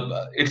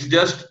it's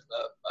just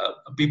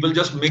people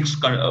just mix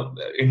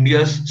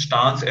India's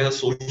stance as a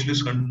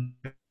socialist country.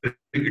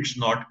 It's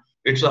not.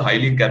 It's a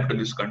highly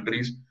capitalist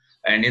country,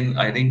 and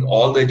I think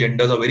all the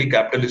agendas are very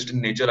capitalist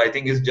in nature. I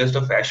think it's just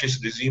a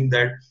fascist regime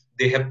that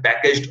they have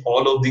packaged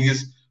all of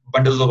these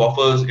bundles of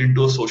offers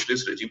into a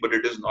socialist regime, but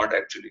it is not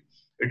actually.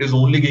 It is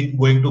only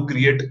going to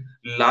create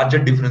larger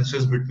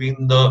differences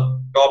between the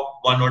top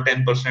 1 or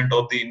 10%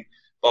 of the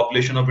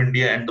population of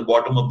India and the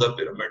bottom of the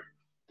pyramid.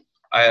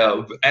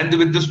 And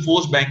with this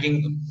forced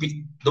banking,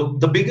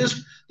 the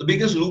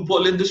biggest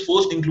loophole in this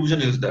forced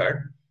inclusion is that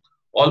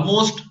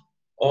almost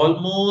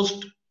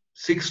almost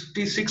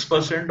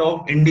 66%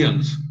 of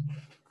Indians,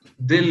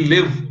 they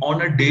live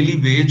on a daily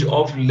wage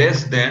of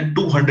less than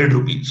 200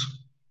 rupees.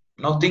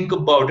 Now think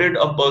about it,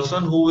 a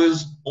person who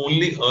is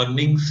only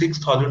earning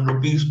 6,000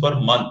 rupees per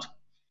month,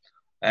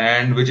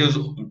 and which is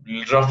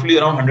roughly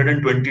around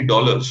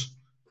 $120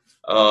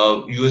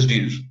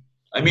 USDs.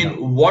 I mean,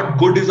 Yeah. what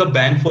good is a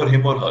bank for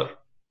him or her?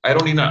 I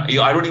don't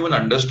even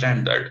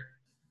understand that.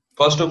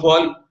 First of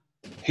all,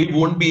 he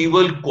won't be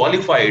even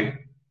qualified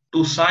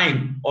to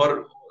sign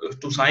or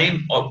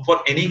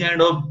for any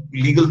kind of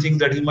legal things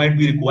that he might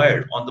be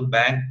required on the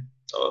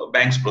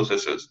bank's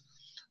processes.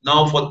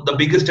 Now, for the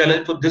biggest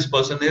challenge for this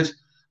person is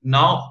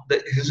now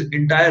his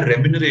entire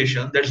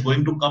remuneration that's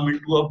going to come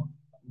into a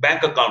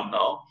bank account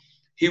now.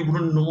 He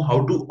wouldn't know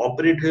how to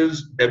operate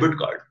his debit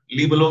card,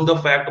 leave alone the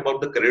fact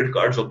about the credit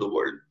cards of the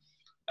world.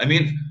 I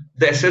mean,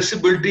 the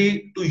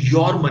accessibility to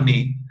your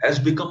money has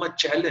become a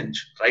challenge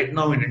right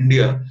now in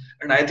India,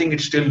 and I think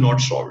it's still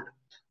not solved.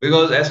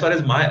 Because as far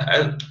as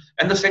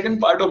and the second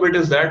part of it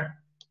is that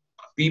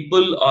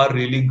people are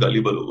really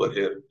gullible over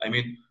here. I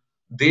mean,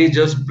 they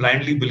just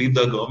blindly believe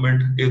the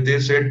government. If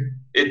they said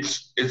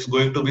it's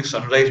going to be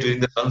sunrise during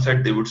the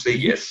sunset, they would say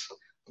yes.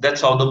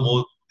 That's how the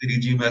Modi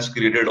regime has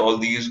created all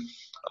these,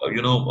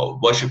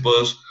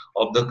 worshippers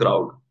of the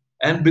crowd.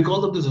 And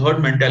because of this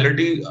herd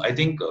mentality, I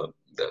think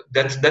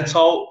that's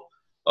how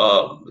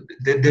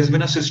there's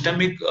been a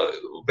systemic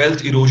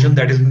wealth erosion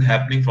that has been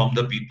happening from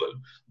the people.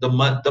 The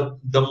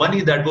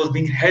money that was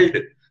being held.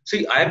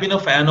 See, I've been a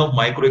fan of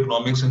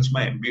microeconomics since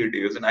my MBA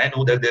days, and I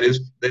know that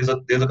there's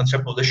a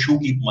concept of the shoe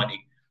keep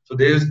money. So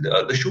there's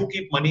the shoe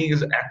keep money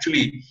is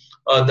actually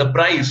the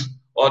price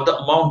or the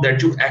amount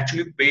that you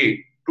actually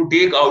pay to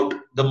take out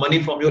the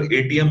money from your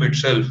ATM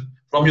itself,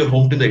 from your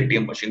home to the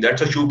ATM machine.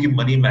 That's a shoe keep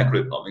money in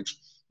macroeconomics.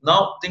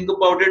 Now think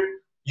about it.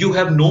 You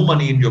have no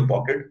money in your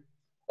pocket.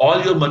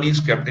 All your money is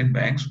kept in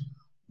banks.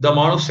 The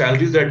amount of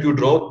salaries that you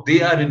draw,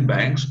 they are in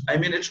banks. I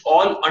mean, it's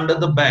all under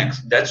the banks.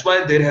 That's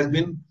why there has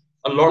been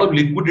a lot of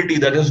liquidity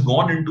that has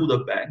gone into the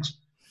banks,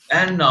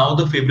 and now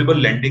the favorable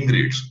lending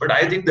rates. But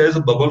I think there's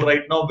a bubble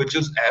right now, which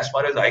is, as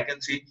far as I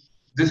can see,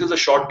 this is a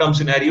short-term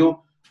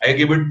scenario. I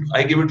give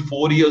it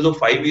 4 years or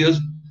 5 years.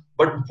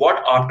 But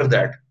what after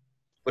that?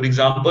 For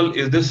example,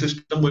 is this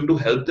system going to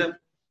help them?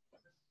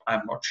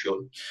 I'm not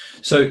sure.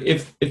 So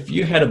if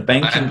you had a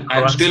banking I'm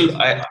crisis, still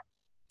I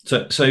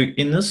so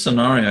in this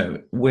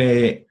scenario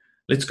where,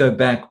 let's go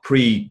back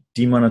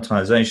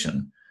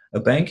pre-demonetization, a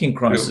banking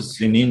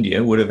crisis in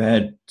India would have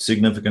had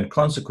significant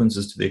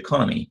consequences to the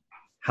economy.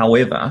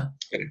 However,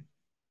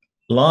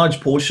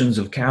 large portions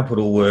of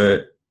capital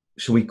were,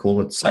 shall we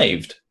call it,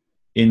 saved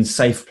in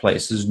safe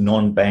places,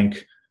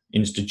 non-bank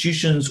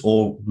institutions,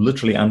 or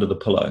literally under the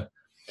pillow.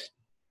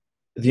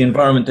 The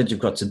environment that you've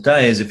got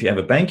today is, if you have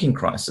a banking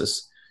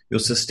crisis, your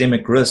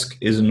systemic risk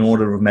is an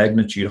order of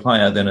magnitude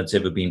higher than it's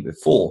ever been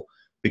before,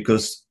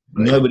 because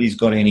nobody's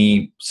got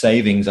any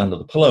savings under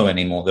the pillow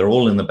anymore. They're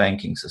all in the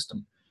banking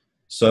system.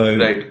 So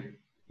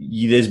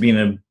there's been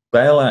a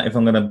bailout. If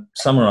I'm going to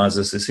summarize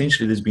this,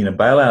 essentially there's been a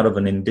bailout of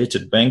an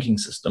indebted banking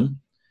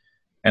system,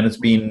 and it's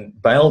been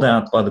bailed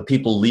out by the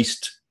people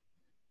least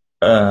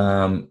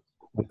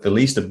with the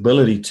least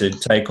ability to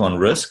take on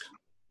risk,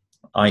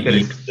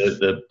 i.e.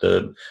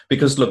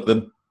 because look,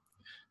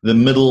 the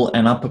middle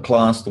and upper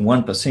class, the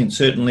 1%,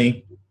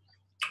 certainly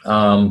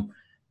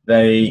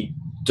they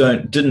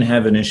didn't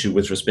have an issue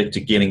with respect to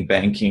getting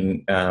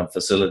banking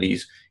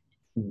facilities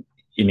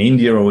in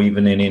India or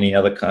even in any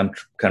other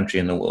country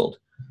in the world.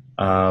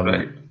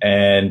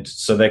 And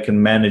so they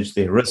can manage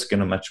their risk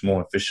in a much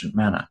more efficient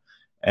manner.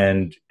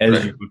 And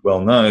as you would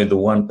well know, the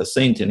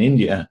 1% in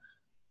India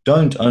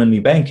don't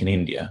only bank in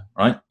India,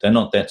 right? They're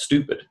not that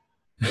stupid.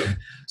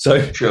 So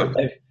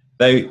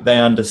they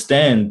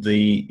understand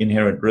the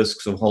inherent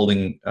risks of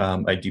holding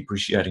a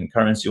depreciating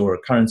currency, or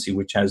a currency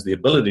which has the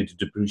ability to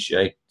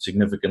depreciate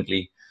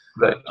significantly.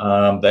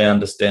 They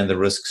understand the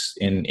risks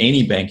in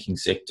any banking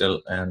sector,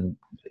 and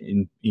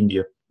in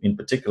India in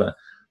particular.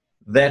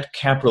 That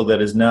capital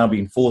that is now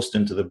being forced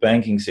into the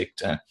banking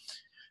sector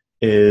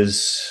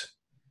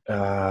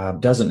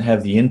doesn't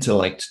have the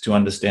intellect to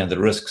understand the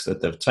risks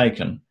that they've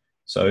taken.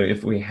 So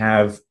if we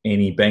have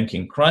any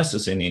banking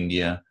crisis in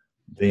India,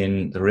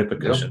 then the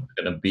repercussions are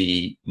going to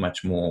be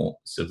much more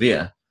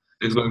severe.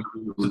 It's going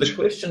to be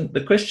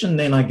the question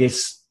then, I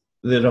guess,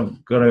 that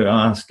I've got to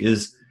ask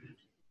is,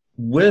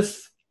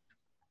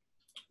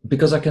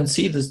 because I can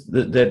see this,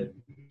 that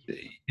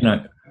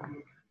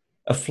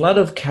a flood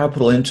of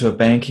capital into a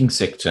banking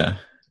sector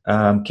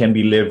can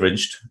be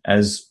leveraged,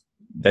 as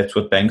that's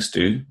what banks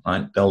do,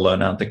 right? They'll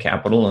loan out the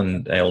capital,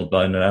 and they'll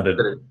loan it out at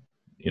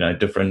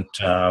different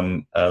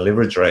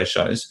leverage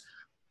ratios.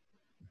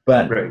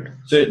 But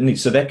certainly,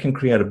 so that can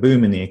create a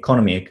boom in the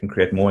economy. It can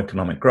create more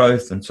economic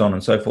growth, and so on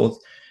and so forth.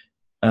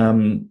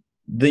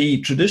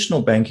 The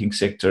traditional banking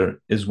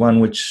sector is one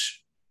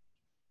which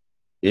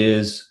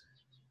is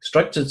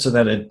structured so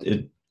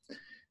that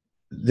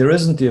there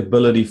isn't the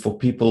ability for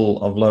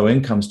people of low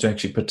incomes to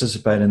actually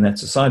participate in that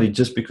society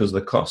just because of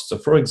the cost. So,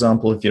 for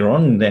example, if you're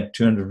on that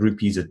 200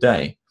 rupees a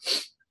day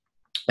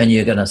and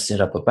you're going to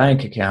set up a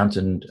bank account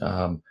and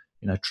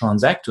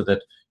transact with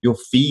it, your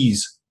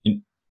fees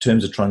in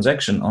terms of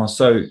transaction are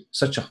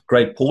such a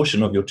great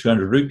portion of your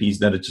 200 rupees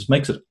that it just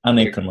makes it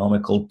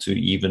uneconomical to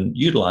even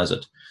utilize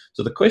it.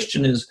 So the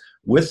question is,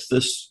 with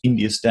this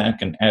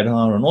IndiaStack and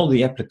Aadhaar and all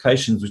the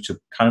applications which are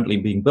currently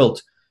being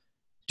built,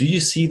 do you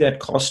see that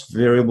cost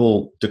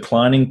variable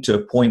declining to a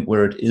point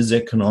where it is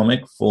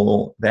economic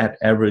for that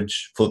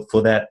average,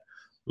 for that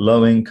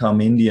low-income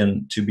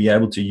Indian to be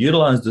able to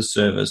utilize the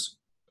service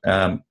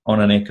on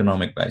an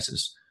economic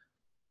basis?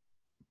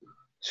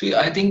 See,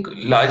 I think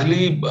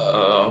largely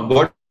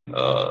what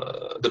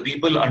the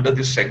people under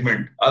this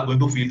segment are going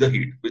to feel the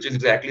heat, which is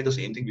exactly the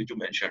same thing which you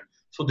mentioned.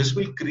 So this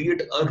will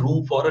create a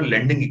room for a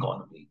lending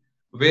economy,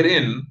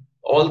 wherein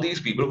all these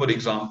people, for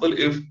example,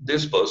 if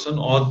this person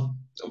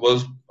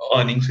was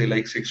earning say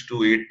like 6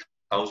 to 8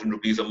 thousand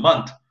rupees a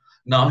month,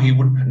 now he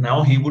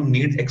would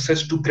need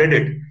access to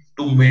credit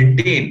to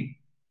maintain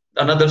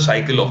another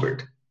cycle of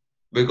it,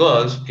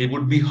 because he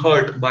would be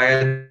hurt by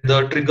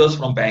the triggers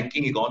from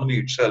banking economy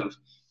itself,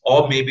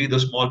 or maybe the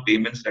small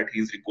payments that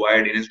he's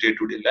required in his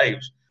day-to-day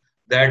lives.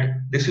 That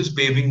this is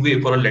paving way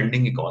for a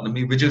lending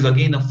economy, which is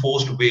again a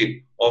forced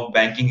way of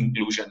banking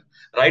inclusion.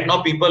 Right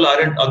now, people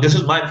aren't. This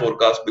is my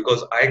forecast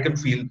because I can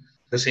feel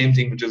the same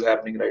thing which is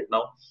happening right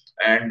now.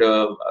 And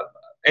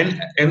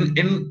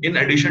in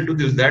addition to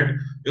this, that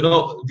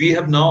we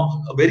have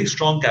now a very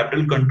strong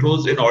capital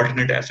controls in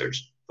alternate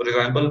assets. For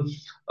example,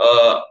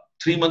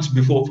 3 months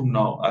before from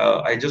now,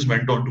 I just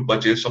went on to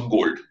purchase some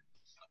gold.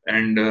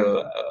 And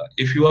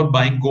if you are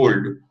buying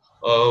gold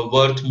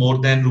worth more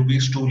than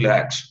rupees 2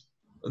 lakhs,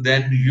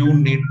 then you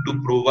need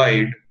to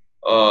provide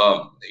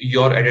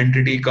your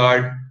identity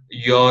card,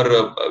 your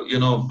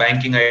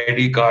banking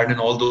ID card, and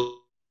all those.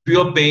 If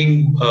you are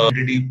paying,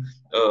 identity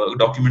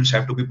documents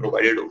have to be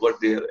provided over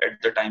there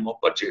at the time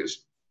of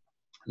purchase.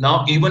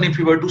 Now, even if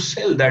you were to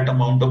sell that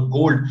amount of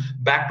gold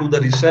back to the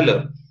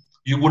reseller,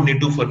 you would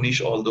need to furnish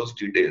all those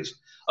details.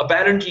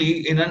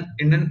 Apparently, in an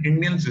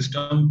Indian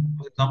system,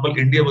 for example,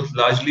 India was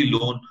largely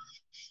known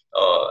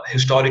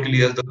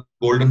historically as the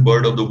golden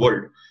bird of the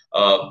world,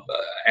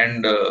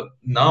 and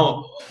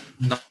now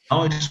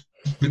it's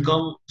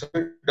become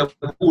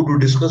taboo to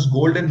discuss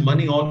gold and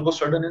money all of a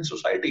sudden in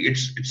society.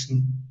 It's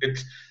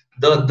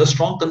the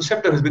strong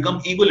concept has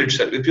become evil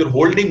itself. If you're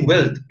holding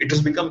wealth, it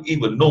has become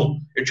evil. No,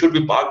 it should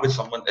be parked with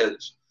someone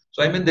else.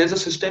 So I mean, there's a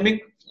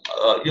systemic,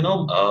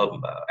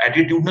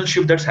 attitudinal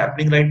shift that's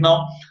happening right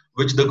now,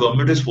 which the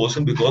government is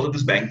forcing because of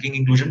this banking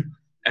inclusion,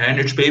 and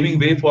it's paving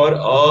way for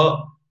a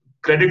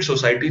credit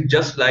society,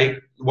 just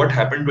like what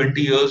happened 20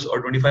 years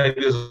or 25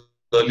 years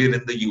earlier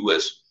in the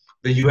US,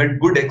 where you had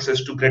good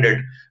access to credit.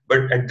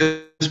 But at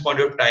this point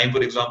of time,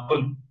 for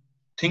example,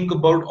 think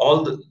about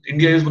all the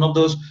India is one of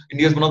those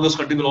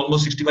countries with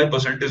almost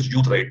 65% is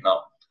youth right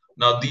now.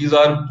 Now these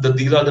are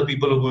the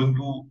people who are going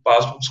to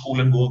pass from school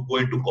and go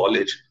into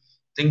college.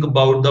 Think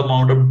about the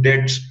amount of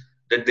debts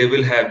that they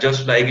will have,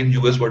 just like in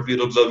US, what we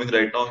are observing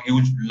right now,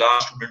 huge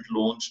large student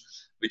loans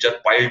which are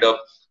piled up,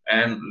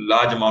 and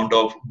large amount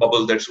of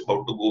bubble that's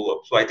about to go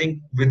up. So I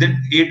think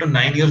within 8 to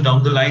 9 years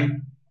down the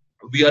line,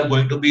 we are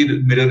going to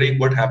be mirroring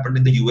what happened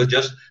in the US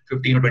just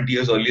 15 or 20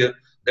 years earlier,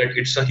 that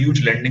it's a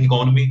huge lending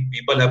economy.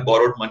 People have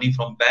borrowed money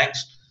from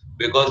banks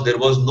because there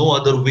was no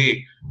other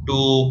way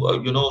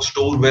to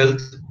store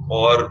wealth,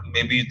 or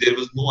maybe there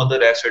was no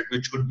other asset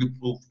which could be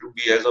proved to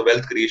be as a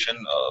wealth creation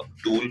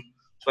tool.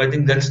 So I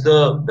think that's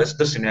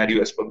the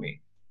scenario as per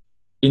me.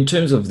 In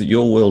terms of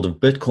your world of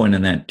Bitcoin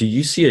and that, do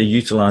you see a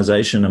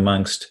utilization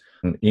amongst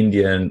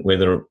India, and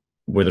whether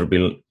it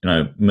be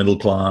middle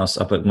class,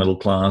 upper middle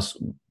class?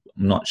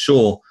 I'm not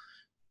sure.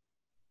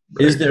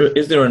 Right.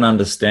 Is there an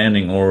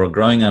understanding or a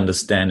growing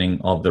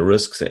understanding of the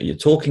risks that you're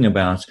talking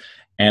about,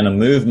 and a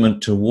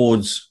movement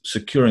towards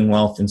securing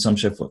wealth in some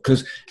shape?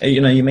 Because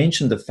you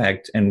mentioned the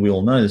fact, and we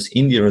all know this,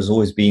 India has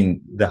always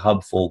been the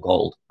hub for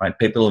gold, right?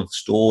 People have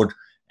stored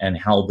and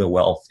held their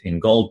wealth in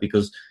gold,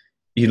 because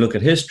you look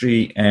at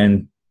history,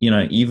 and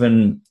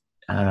even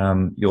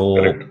even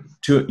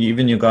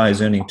your guy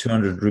is earning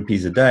 200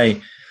 rupees a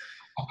day.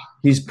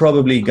 He's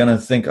probably going to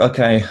think,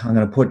 okay, I'm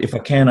going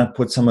to I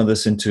put some of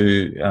this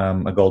into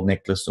a gold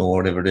necklace or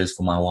whatever it is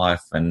for my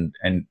wife, and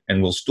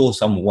we'll store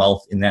some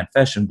wealth in that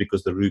fashion,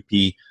 because the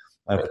rupee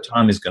over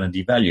time is going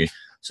to devalue.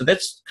 So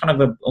that's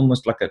kind of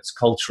almost like it's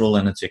cultural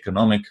and it's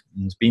economic,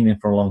 and it's been there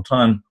for a long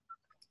time.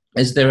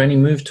 Is there any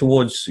move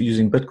towards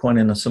using Bitcoin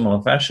in a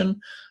similar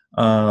fashion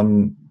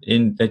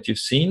that you've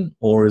seen,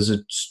 or is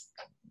it?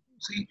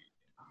 See,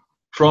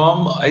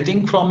 I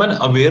think from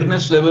an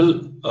awareness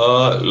level,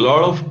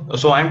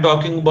 so I'm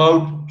talking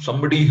about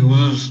somebody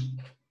who's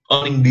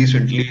earning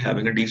decently,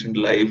 having a decent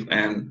life,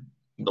 and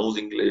knows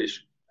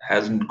English,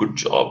 has a good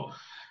job.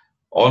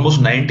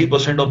 Almost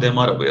 90% of them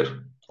are aware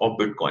of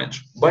Bitcoins.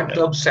 But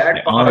the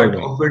sad part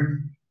of it,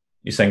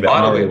 you're saying that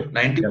are aware.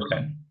 90%.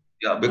 Okay.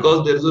 Yeah,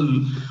 because there's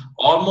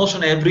almost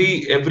on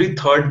every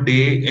third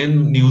day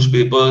in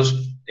newspapers,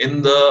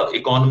 in the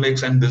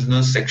economics and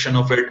business section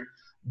of it,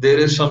 there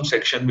is some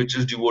section which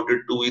is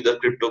devoted to either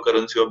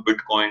cryptocurrency or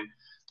Bitcoin,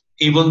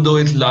 even though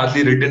it's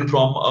largely written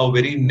from a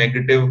very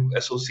negative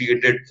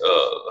associated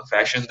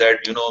fashion that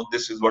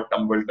this is what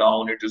tumbled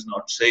down, it is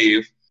not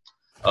safe,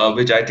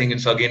 which I think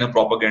it's again a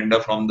propaganda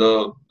from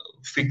the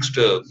fixed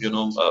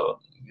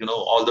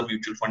all the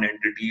mutual fund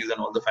entities and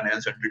all the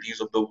finance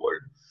entities of the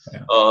world.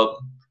 Yeah.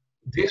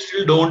 They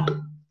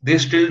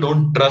still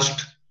don't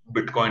trust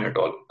Bitcoin at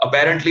all.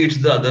 Apparently, it's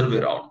the other way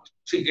around.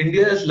 See,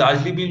 India has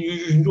largely been,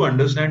 you need to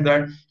understand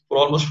that for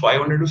almost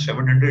 500 to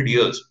 700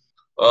 years,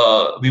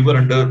 we were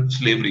under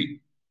slavery.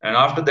 And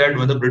after that,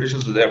 when the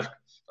Britishers left,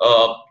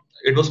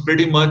 it was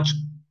pretty much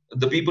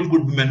the people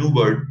could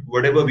maneuver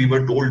whatever we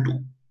were told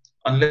to,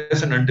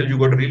 unless and until you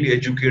got really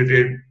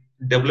educated,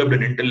 developed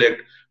an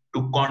intellect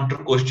to counter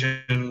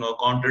question or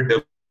counter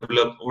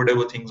develop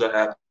whatever things are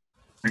happening.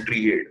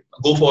 Aid.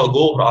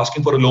 Go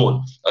asking for a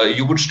loan.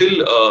 You would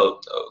still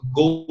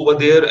go over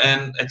there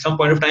and at some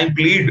point of time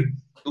plead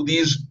to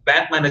these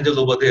bank managers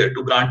over there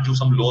to grant you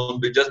some loan,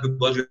 just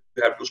because you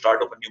have to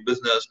start up a new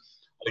business,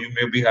 or you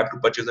maybe have to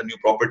purchase a new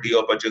property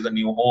or purchase a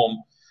new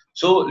home.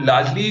 So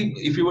largely,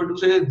 if you were to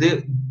say,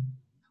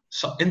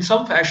 in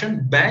some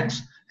fashion,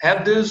 banks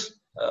have this.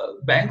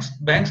 Banks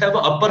have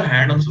an upper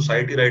hand on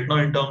society right now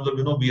in terms of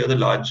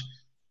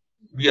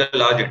we are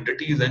large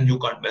entities and you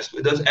can't mess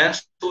with us, and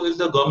so is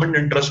the government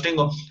entrusting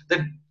of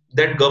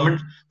that government.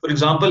 For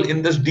example,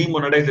 in this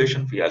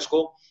demonetization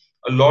fiasco,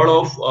 a lot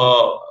of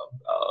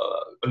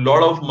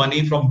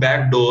money from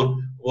backdoor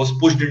was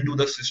pushed into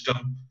the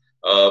system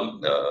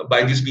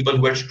by these people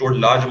who had stored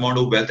large amount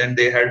of wealth, and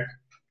they had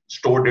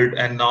stored it,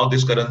 and now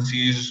this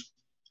currency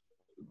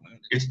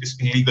it's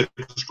illegal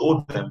to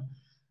store them,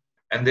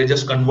 and they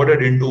just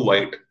converted into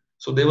white.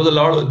 So there were a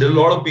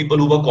lot of people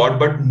who were caught,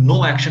 but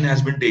no action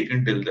has been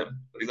taken till then.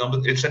 For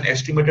example, it's an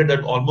estimated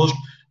that almost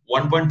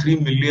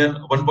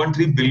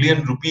 1.3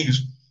 billion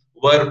rupees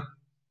were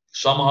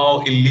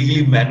somehow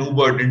illegally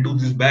maneuvered into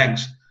these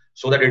banks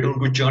so that it would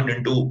be churned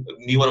into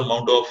newer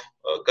amount of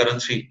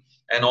currency.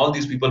 And all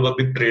these people were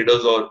big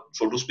traders, or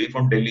so to speak,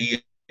 from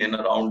Delhi and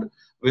around,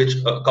 which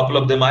a couple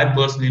of them I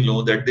personally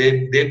know that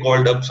they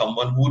called up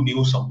someone who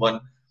knew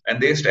someone, and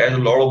they stashed a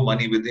lot of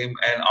money with him,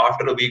 and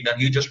after a week then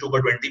he just took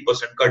a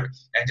 20% cut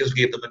and just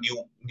gave them a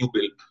new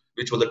bill,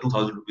 which was a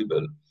 2,000 rupee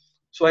bill.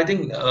 So I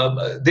think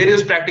there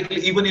is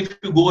practically, even if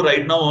you go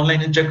right now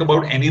online and check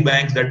about any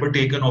banks that were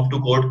taken off to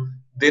court,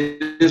 there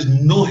is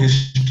no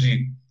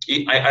history.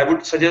 I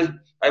would say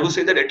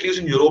that at least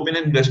in European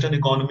and Western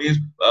economies,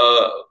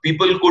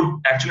 people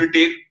could actually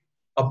take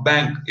a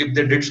bank if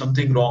they did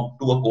something wrong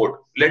to a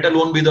court, let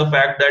alone be the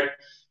fact that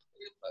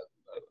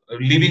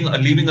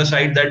leaving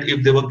aside that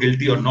if they were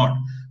guilty or not.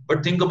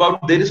 But think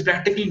about, there is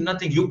practically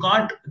nothing. You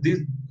can't,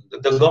 the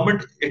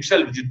government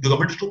itself, the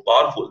government is too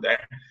powerful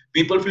that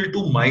people feel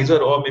too miser,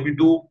 or maybe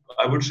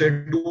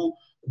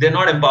they're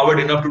not empowered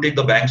enough to take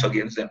the banks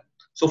against them.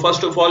 So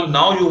first of all,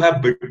 now you have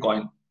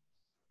Bitcoin.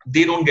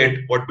 They don't get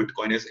what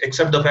Bitcoin is,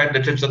 except the fact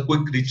that it's a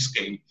quick reach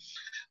scheme,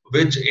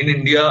 which in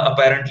India,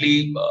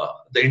 apparently,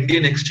 the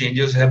Indian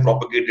exchanges have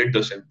propagated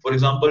the same. For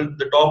example,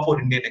 the top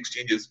 4 Indian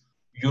exchanges,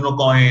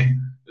 Unocoin,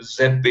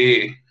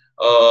 Zeppay,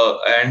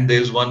 and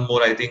there's one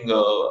more, I think,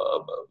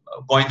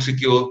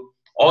 CoinSecure.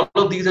 All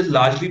of these have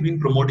largely been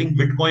promoting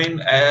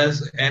Bitcoin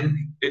as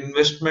an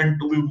investment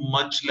tool,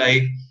 much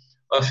like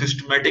a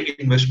systematic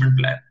investment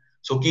plan.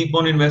 So keep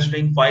on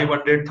investing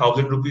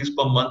 500,000 rupees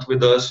per month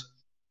with us.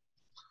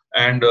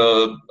 And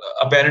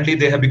apparently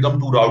they have become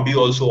too rowdy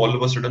also all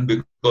of a sudden,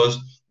 because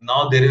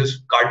now there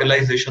is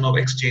cartelization of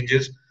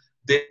exchanges.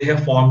 They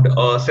have formed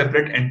a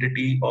separate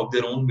entity of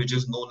their own, which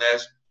is known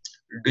as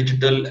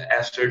Digital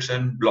Assets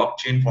and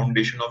Blockchain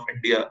Foundation of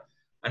India.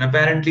 And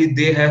apparently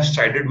they have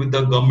sided with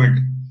the government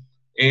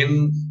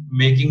in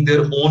making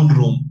their own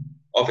room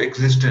of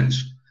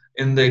existence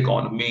in the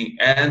economy,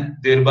 and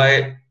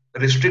thereby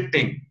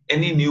restricting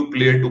any new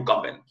player to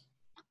come in.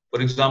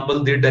 For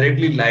example, they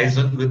directly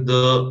liaison with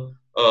the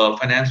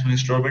finance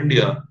minister of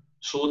India,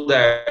 so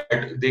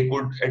that they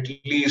could at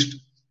least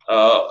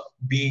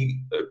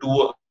be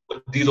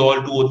these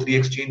all 2 or 3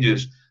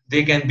 exchanges.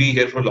 They can be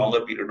here for a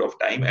longer period of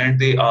time, and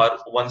they are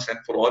once and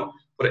for all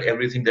for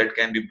everything that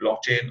can be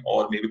blockchain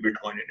or maybe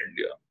Bitcoin in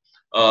India.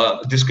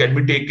 This can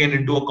be taken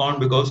into account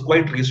because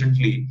quite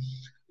recently,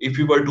 if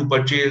you were to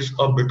purchase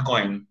a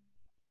Bitcoin,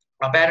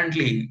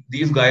 apparently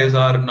these guys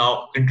are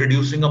now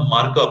introducing a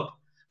markup,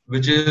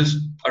 which is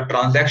a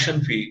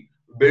transaction fee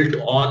built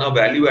on a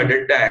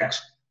value-added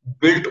tax,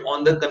 built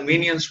on the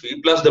convenience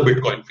fee plus the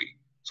Bitcoin fee.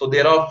 So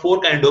there are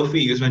 4 kind of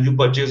fees when you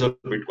purchase a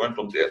Bitcoin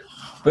from there.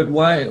 But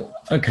why?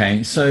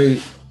 Okay, so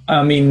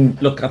I mean,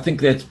 look, I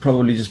think that's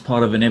probably just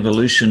part of an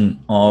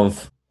evolution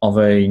of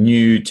a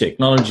new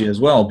technology as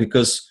well,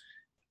 because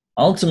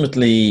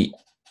ultimately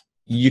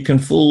you can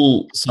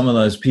fool some of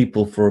those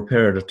people for a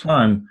period of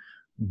time,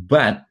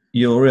 but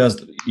you'll realize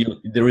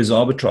there is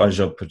arbitrage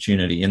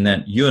opportunity in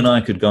that you and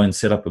I could go and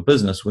set up a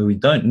business where we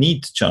don't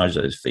need to charge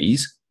those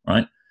fees.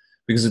 right?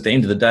 Because at the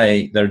end of the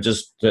day,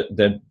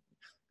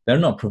 they're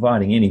not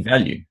providing any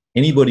value.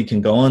 Anybody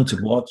can go onto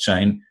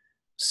blockchain,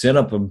 set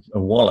up a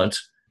wallet,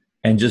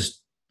 and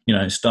just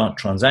start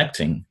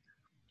transacting.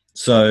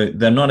 So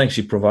they're not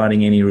actually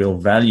providing any real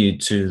value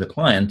to the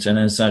client, and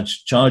as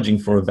such, charging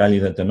for a value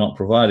that they're not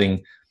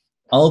providing.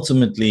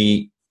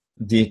 Ultimately,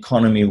 the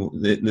economy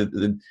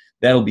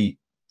that'll be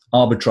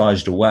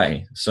arbitraged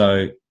away.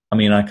 So I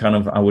mean,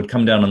 I would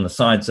come down on the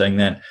side saying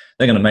that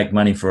they're going to make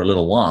money for a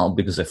little while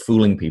because they're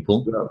fooling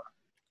people,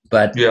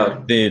 but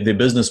their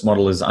business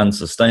model is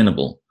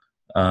unsustainable.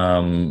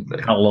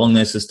 How long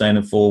they're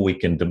sustainable for, we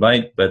can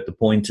debate, but the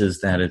point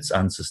is that it's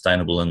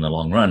unsustainable in the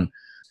long run.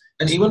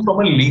 And even from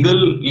a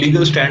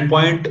legal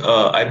standpoint,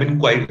 I've been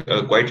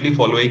quietly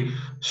following.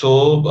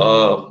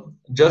 So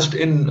just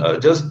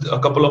a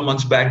couple of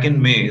months back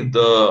in May,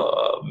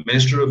 the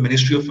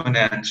Ministry of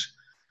Finance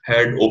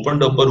had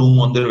opened up a room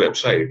on their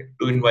website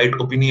to invite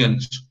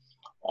opinions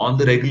on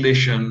the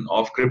regulation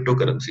of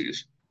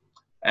cryptocurrencies,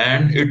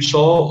 and it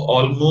saw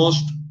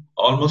almost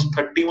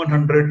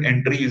 3,100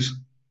 entries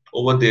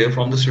over there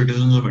from the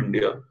citizens of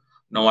India.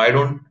 Now, I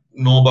don't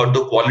know about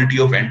the quality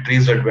of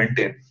entries that went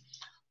in,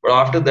 but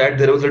after that,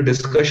 there was a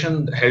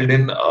discussion held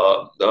in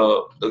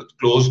the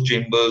closed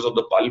chambers of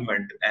the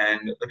parliament.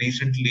 And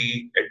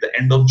recently, at the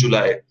end of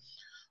July,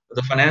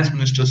 the finance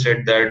minister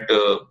said that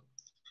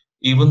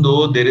even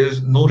though there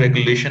is no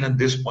regulation at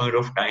this point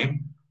of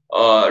time,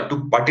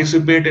 to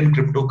participate in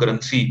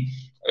cryptocurrency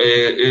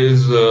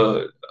is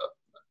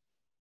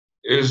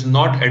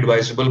not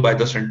advisable by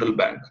the central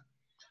bank.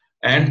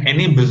 And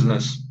any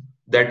business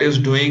that is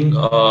doing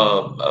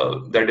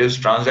that is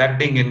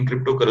transacting in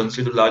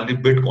cryptocurrency, largely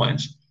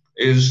bitcoins,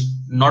 is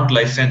not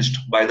licensed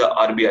by the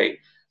RBI.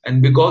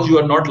 And because you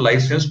are not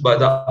licensed by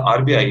the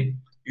RBI,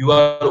 you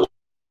are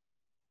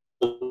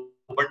open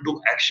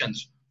to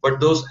actions, but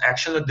those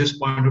actions at this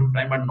point of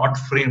time are not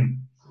framed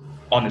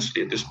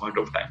honestly at this point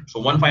of time. So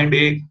one fine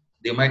day,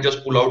 they might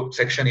just pull out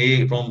section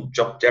A from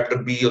chapter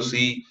B or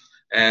C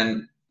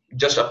and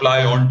just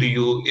apply on to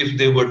you if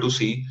they were to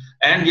see.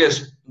 And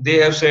yes, they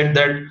have said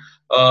that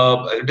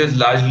it is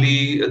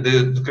largely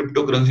the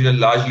cryptocurrencies are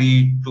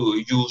largely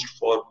used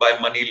by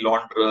money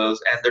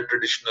launderers, and the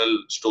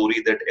traditional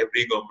story that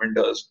every government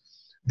does.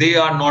 They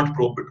are not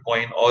pro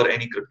Bitcoin or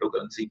any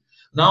cryptocurrency.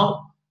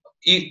 Now,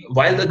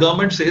 while the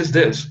government says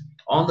this,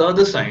 on the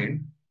other side,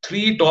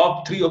 three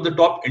of the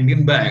top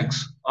Indian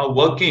banks are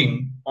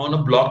working on a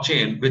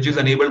blockchain which is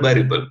enabled by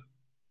Ripple.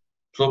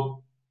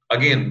 So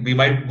again, we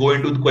might go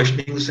into the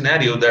questioning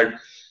scenario that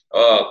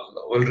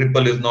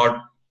Ripple is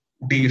not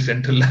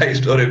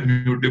decentralized or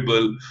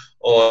immutable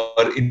or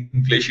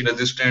inflation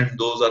resistant.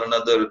 Those are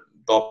another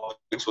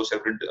topics for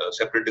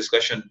separate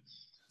discussion.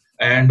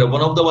 And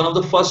one of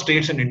the first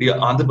states in India,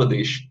 Andhra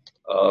Pradesh,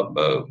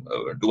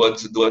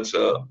 towards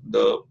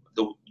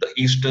the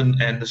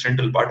eastern and the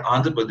central part,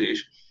 Andhra Pradesh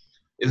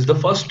is the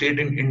first state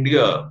in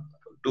India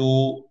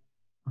to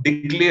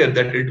declare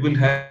that it will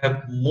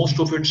have most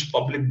of its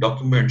public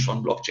documents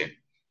on blockchain.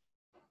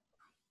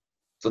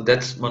 So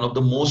that's one of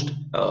the most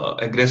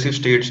aggressive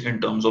states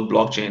in terms of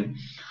blockchain.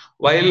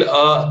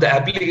 While the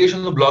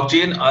applications of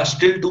blockchain are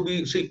still to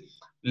be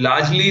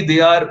largely they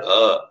are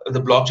the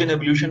blockchain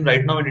evolution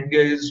right now in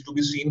India is to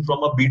be seen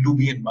from a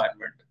B2B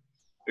environment.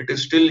 It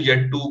is still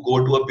yet to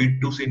go to a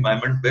B2C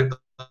environment where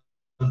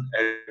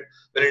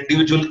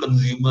individual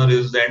consumer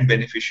is the end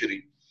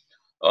beneficiary.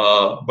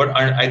 But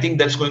I think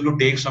that's going to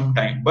take some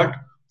time. But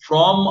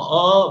from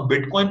a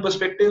Bitcoin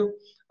perspective,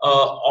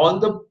 all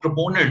the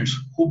proponents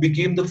who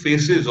became the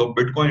faces of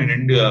Bitcoin in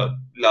India,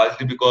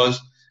 largely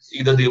because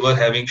either they were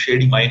having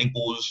shady mining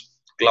pools,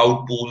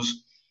 cloud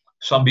pools,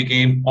 some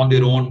became on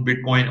their own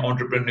Bitcoin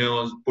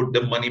entrepreneurs, put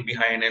their money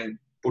behind and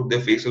put their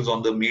faces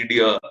on the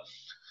media.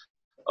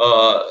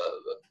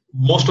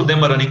 Most of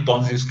them are running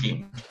Ponzi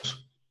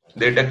schemes.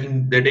 They're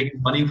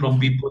taking money from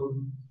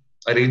people,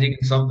 arranging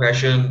in some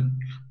fashion,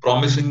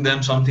 promising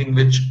them something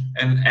which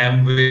an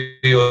Amway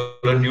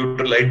or a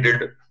Neutralite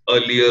did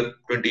earlier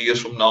 20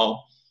 years from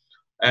now.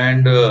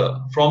 And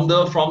from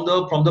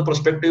the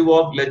perspective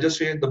of, let's just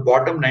say, the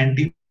bottom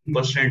 90%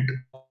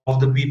 of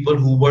the people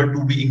who were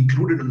to be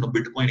included in the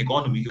Bitcoin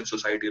economy in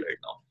society right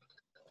now,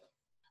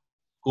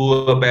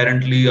 who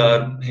apparently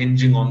are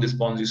hinging on these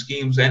Ponzi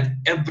schemes. And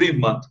every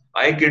month,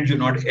 I kid you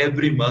not,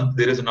 every month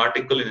there is an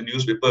article in the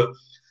newspaper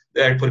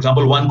that, for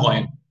example,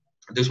 OneCoin,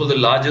 this was the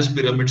largest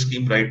pyramid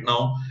scheme right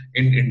now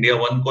in India.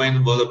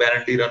 OneCoin was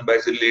apparently run by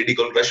a lady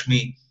called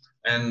Rashmi,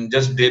 and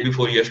just day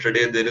before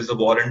yesterday, there is a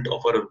warrant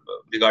of her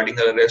regarding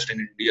her arrest in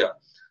India,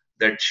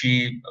 that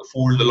she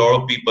fooled a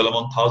lot of people,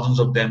 among thousands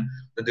of them,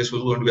 that this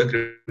was going to be a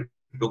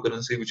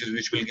cryptocurrency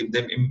which will give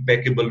them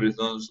impeccable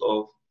results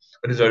of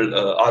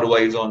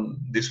ROIs on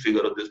this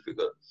figure or this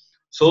figure.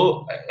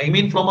 So I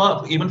mean,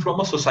 even from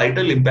a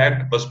societal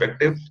impact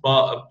perspective,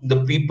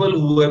 the people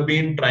who have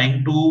been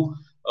trying to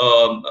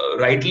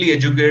rightly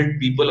educate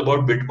people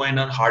about Bitcoin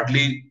are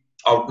hardly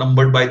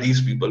outnumbered by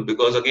these people,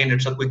 because again,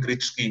 it's a quick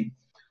rich scheme.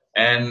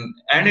 And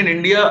in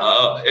India,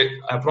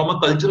 from a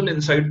cultural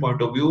insight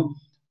point of view,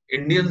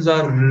 Indians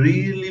are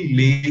really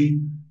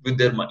lazy with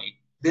their money.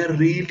 They're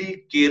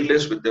really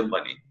careless with their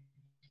money.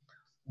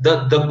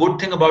 The good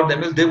thing about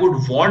them is they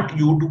would want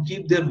you to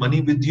keep their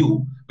money with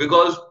you,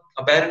 because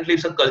apparently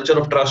it's a culture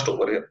of trust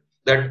over here.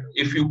 That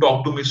if you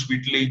talk to me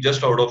sweetly,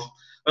 just out of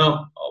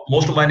uh,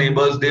 most of my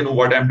neighbors, they know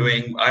what I'm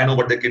doing. I know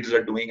what the kids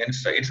are doing, and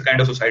it's a kind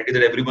of society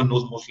that everyone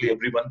knows mostly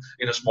everyone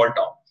in a small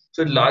town.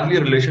 So it's largely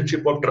a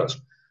relationship of trust.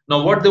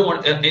 Now, what they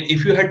want, and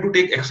if you had to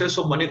take excess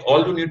of money,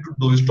 all you need to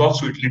do is talk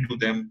sweetly to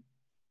them,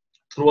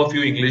 throw a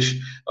few English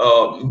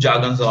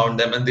jargons around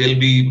them, and they'll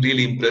be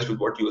really impressed with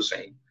what you're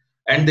saying.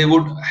 And they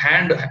would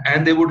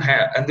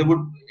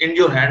in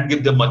your hand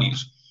give them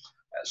monies.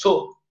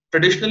 So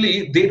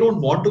traditionally, they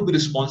don't want to be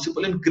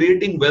responsible in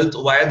creating wealth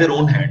via their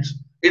own hands.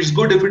 It's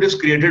good if it is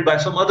created by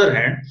some other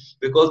hand,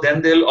 because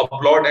then they'll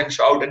applaud and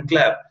shout and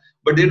clap.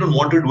 But they don't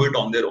want to do it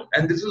on their own.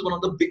 And this is one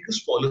of the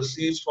biggest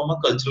policies from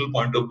a cultural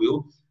point of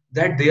view,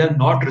 that they are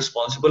not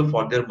responsible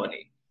for their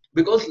money.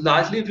 Because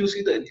largely, if you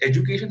see, the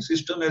education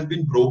system has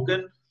been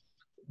broken,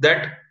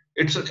 that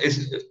it's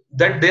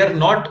that they are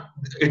not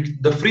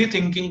the free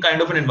thinking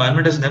kind of an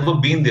environment has never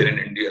been there in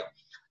India,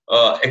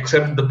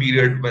 except the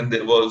period when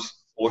there was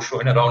Osho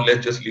and around.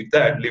 Let's just leave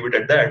it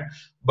at that.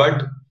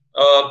 But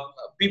uh,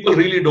 people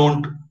really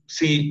don't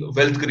see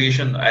wealth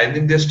creation. I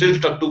think they're still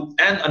stuck to.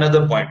 And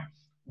another point,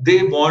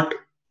 they want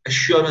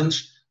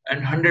assurance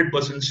and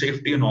 100%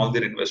 safety in all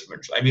their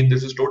investments. I mean,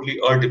 this is totally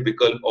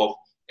atypical of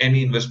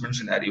any investment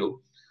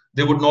scenario.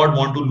 They would not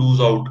want to lose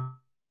out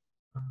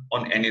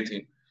on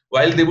anything.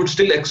 While they would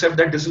still accept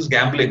that this is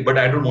gambling, but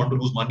I don't want to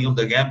lose money on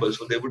the gamble.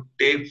 So they would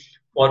take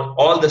for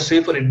all the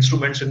safer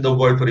instruments in the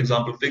world, for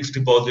example, fixed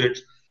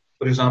deposits.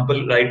 For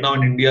example, right now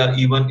in India,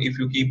 even if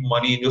you keep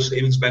money in your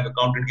savings bank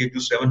account, it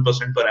gives you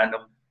 7% per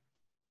annum.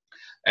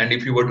 And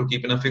if you were to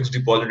keep in a fixed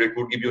deposit, it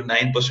would give you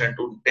 9%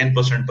 to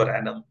 10% per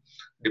annum,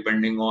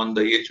 depending on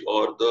the age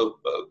or the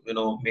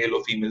male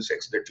or female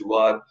sex that you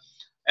are.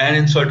 And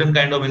in certain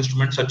kind of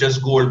instruments such as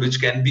gold, which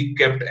can be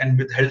kept and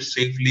withheld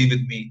safely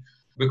with me,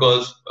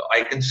 because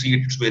I can see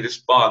it, it's very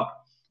spark.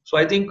 So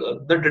I think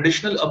the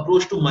traditional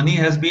approach to money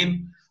has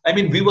been, I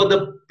mean, we were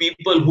the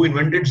people who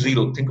invented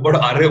zero. Think about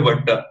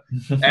Aryabhatta.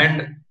 And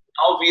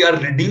now we are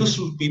reduced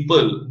to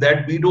people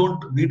that we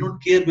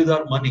don't care with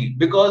our money.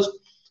 Because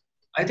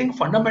I think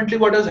fundamentally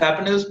what has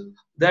happened is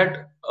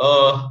that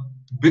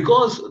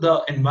because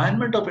the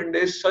environment of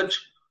India is such,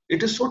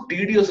 it is so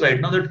tedious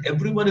right now, that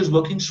everyone is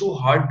working so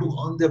hard to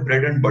earn their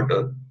bread and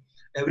butter.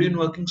 Everyone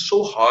working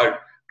so hard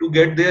to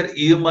get their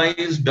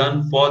EMIs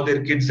done for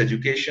their kids'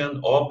 education,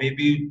 or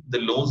maybe the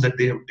loans that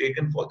they have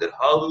taken for their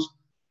house,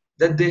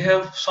 that they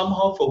have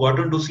somehow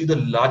forgotten to see the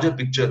larger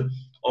picture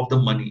of the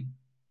money.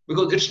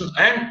 Because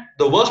and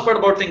the worst part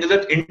about thing is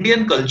that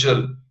Indian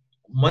culture,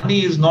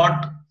 money is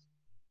not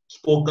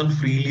spoken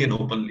freely and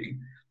openly.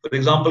 For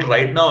example,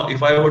 right now,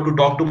 if I were to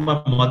talk to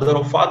my mother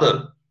or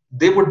father,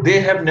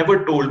 they have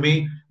never told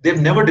me, they've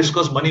never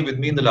discussed money with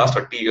me in the last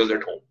 30 years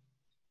at home.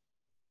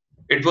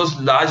 It was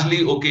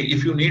largely, okay,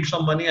 if you need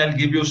some money, I'll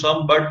give you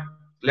some, but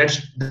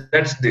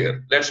that's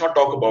there. Let's not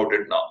talk about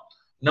it now.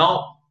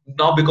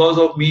 Now, because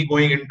of me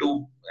going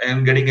into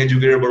and getting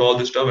educated about all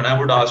this stuff, and I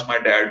would ask my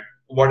dad,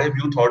 what have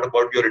you thought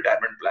about your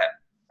retirement plan?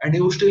 And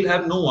he would still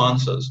have no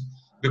answers,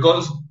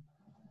 because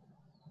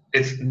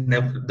it's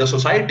never, the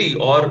society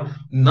or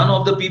none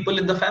of the people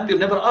in the family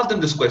have never asked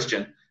them this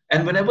question.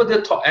 And whenever they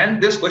thought,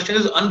 and this question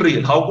is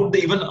unreal, how could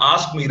they even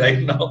ask me right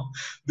now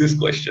this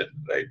question,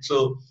 right?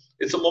 So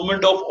it's a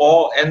moment of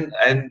awe,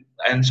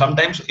 and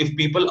sometimes if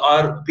people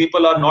are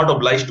not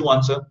obliged to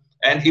answer,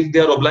 and if they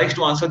are obliged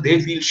to answer,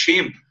 they feel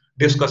shame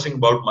discussing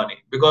about money,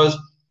 because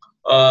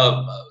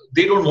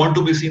they don't want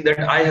to be seen that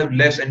I have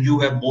less and you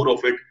have more of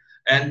it,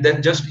 and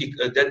that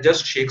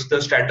just shakes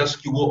the status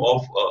quo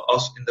of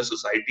us in the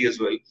society as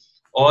well,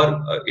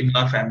 or in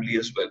our family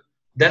as well.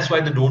 That's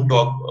why they don't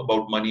talk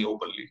about money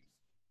openly.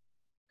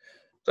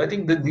 So I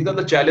think that these are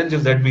the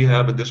challenges that we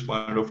have at this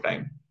point of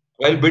time.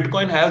 While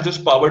Bitcoin has this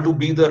power to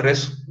be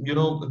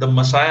the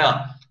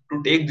messiah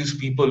to take these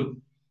people,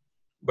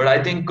 but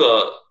I think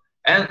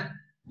and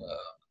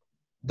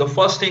the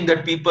first thing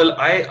that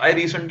I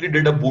recently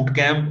did a boot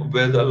camp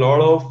with a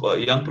lot of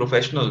young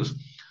professionals.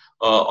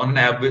 On an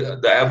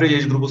average, the average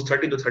age group was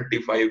 30 to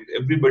 35.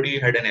 Everybody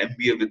had an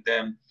MBA with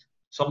them.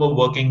 Some were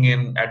working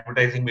in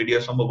advertising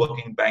media, some were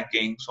working in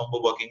banking, some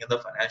were working in the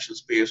financial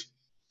space.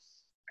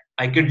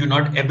 I kid you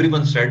not,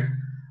 everyone said,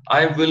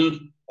 I will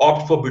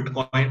opt for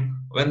Bitcoin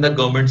when the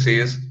government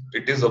says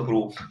it is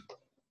approved.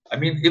 I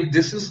mean, if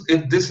this is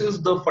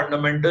the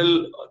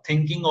fundamental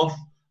thinking of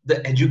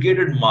the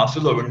educated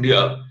masses of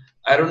India,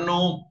 I don't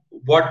know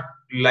what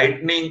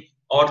lightning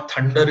or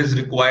thunder is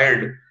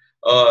required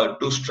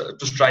to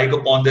strike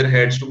upon their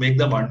heads to make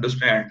them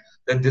understand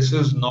that this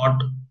is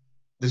not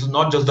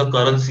just the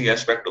currency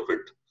aspect of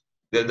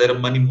it. There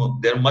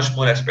are much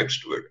more aspects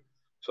to it.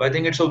 So I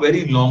think it's a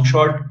very long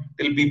shot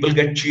till people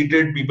get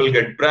cheated, people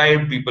get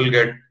bribed, people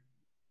get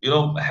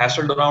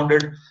hassled around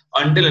it,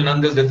 until and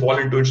unless they fall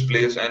into its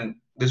place, and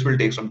this will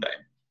take some time.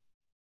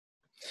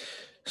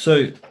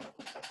 So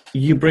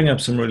you bring up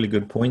some really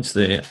good points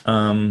there.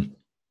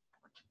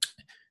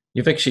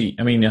 You've actually,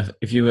 I mean,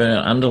 if you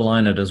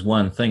underline it as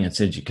one thing,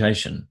 it's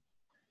education,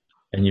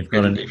 and you've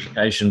got an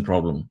education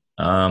problem.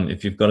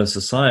 If you've got a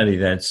society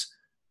that's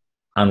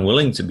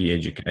unwilling to be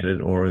educated,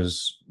 or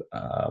is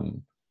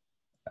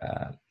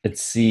it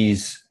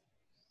sees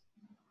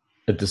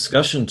a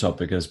discussion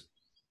topic as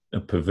a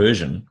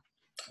perversion,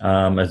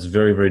 it's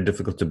very, very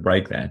difficult to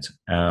break that.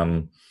 I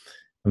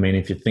mean,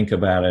 if you think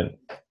about it,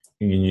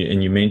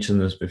 and you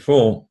mentioned this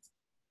before,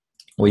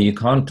 where you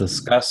can't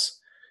discuss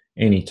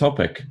any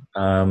topic.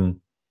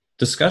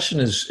 Discussion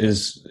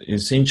is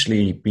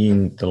essentially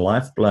being the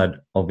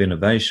lifeblood of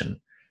innovation.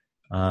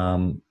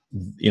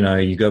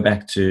 You go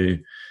back to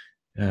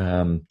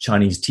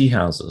Chinese tea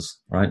houses,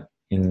 right?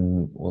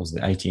 In what was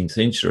the 18th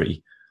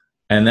century,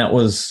 and that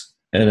was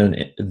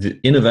the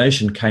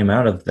innovation came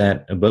out of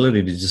that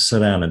ability to just sit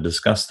down and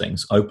discuss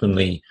things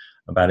openly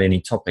about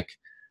any topic.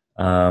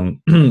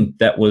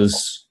 That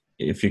was,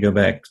 if you go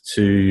back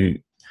to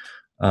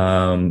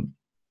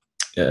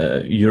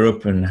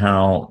Europe and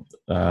how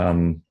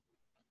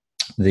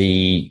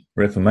the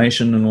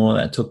Reformation and all of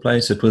that took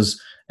place, it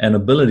was an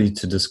ability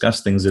to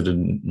discuss things that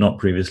had not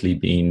previously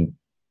been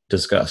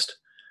discussed.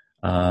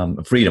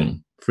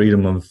 Freedom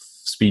of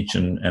speech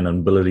and an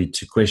ability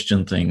to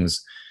question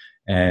things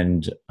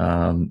and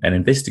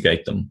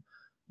investigate them.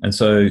 And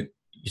so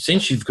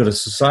essentially you've got a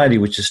society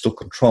which is still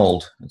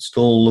controlled. It's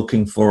still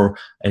looking for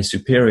a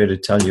superior to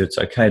tell you it's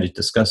okay to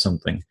discuss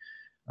something.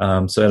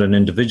 So at an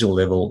individual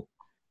level,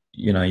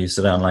 you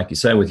sit down, like you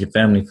say, with your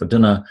family for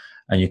dinner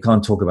and you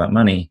can't talk about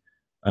money.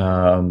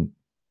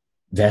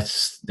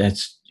 That's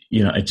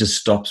it just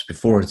stops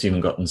before it's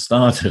even gotten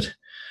started.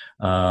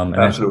 And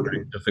absolutely.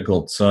 That's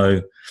difficult.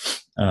 So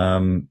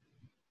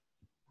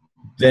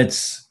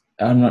I'm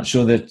not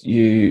sure that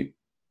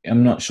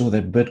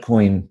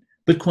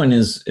Bitcoin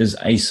is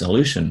a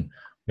solution,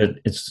 but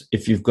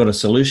if you've got a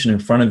solution in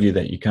front of you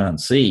that you can't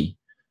see,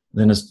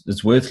 then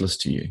it's worthless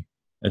to you.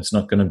 It's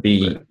not going to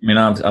be. I mean,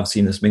 I've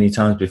seen this many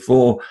times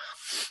before.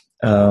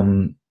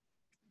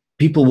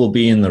 People will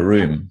be in the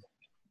room,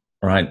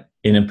 right,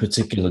 in a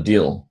particular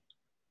deal,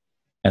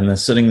 and they're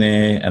sitting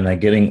there and they're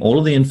getting all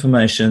of the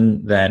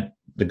information that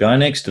the guy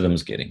next to them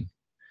is getting,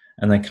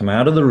 and they come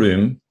out of the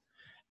room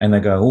and they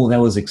go, "Oh, that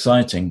was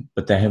exciting,"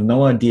 but they have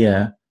no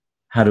idea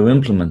how to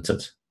implement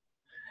it.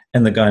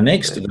 And the guy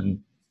next to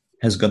them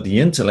has got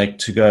the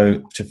intellect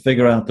to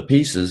figure out the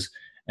pieces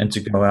and to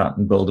go out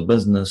and build a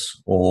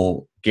business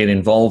or get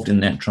involved in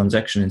that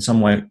transaction in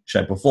some way,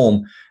 shape, or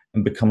form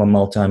and become a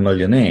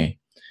multi-millionaire.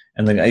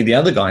 And the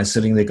other guy is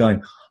sitting there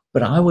going,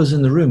 "But I was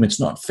in the room. It's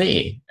not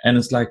fair." And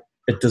it's like,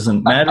 it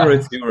doesn't matter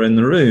if you were in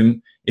the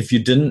room if you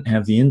didn't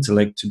have the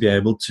intellect to be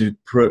able to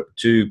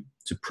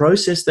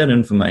process that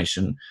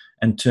information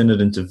and turn it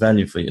into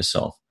value for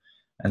yourself.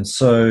 And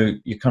so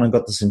you kind of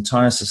got this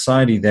entire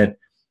society that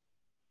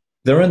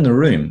they're in the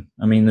room.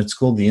 I mean, it's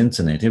called the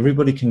internet.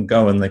 Everybody can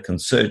go and they can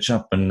search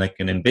up and they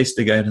can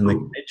investigate and they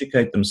can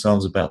educate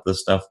themselves about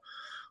this stuff,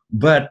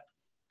 but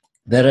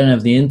they don't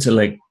have the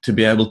intellect to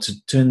be able to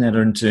turn that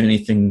into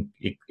anything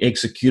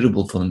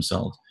executable for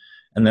themselves.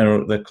 And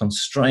they're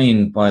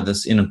constrained by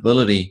this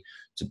inability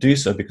to do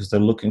so because they're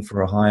looking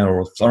for a higher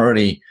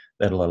authority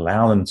that'll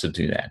allow them to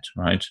do that,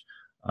 right?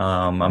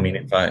 I mean,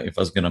 if I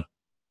was going to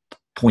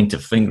point a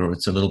finger,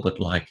 it's a little bit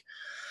like,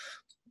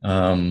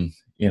 how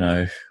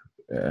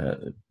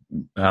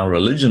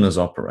religion is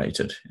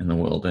operated in the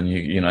world. And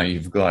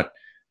you've got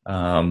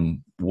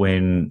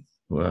when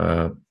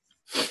the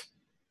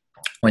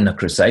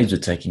Crusades were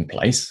taking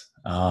place,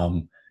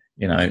 and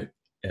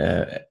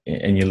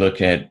you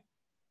look at,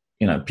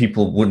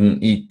 people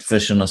wouldn't eat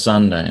fish on a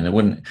Sunday, and there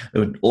would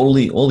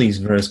all these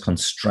various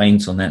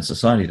constraints on that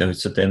society. They would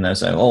sit there and they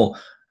say, "Oh,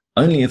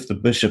 only if the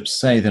bishops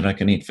say that I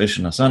can eat fish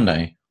on a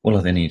Sunday, will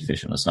I then eat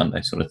fish on a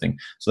Sunday," sort of thing.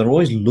 So they're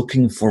always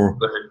looking for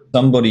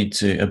somebody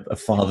a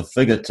father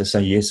figure to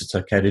say, yes, it's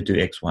okay to do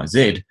X, Y,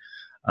 Z.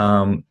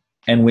 And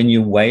when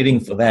you're waiting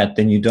for that,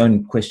 then you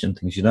don't question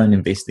things, you don't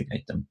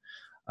investigate them.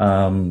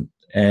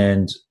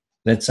 And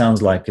that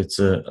sounds like I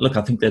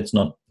think that's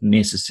not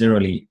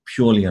necessarily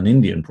purely an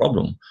Indian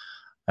problem.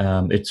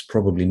 It's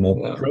probably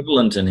more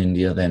prevalent in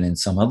India than in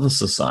some other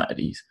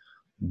societies,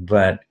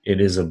 but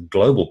it is a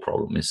global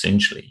problem,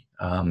 essentially,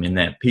 in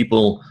that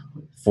people,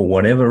 for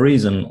whatever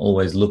reason,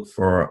 always look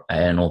for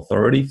an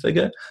authority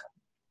figure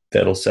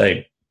that'll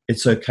say,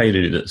 it's okay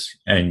to do this,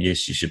 and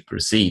yes, you should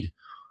proceed.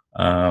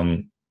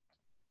 And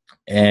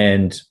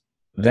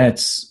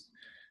that's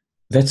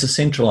a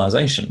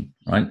centralization,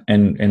 right?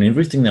 And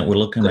everything that we're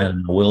looking at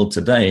in the world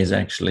today is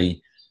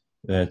actually,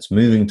 it's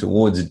moving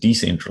towards a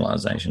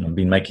decentralization. I've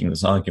been making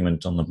this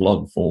argument on the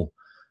blog for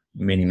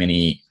many,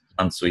 many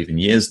months or even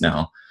years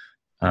now.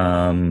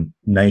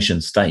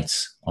 Nation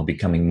states are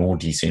becoming more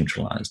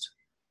decentralized.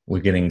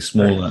 We're getting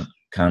smaller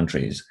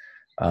countries.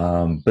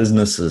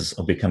 Businesses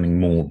are becoming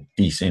more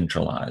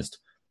decentralized.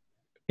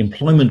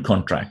 Employment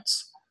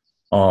contracts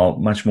are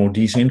much more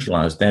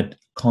decentralized. That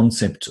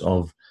concept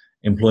of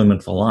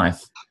employment for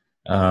life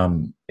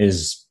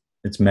is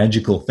it's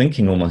magical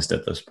thinking almost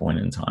at this point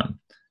in time.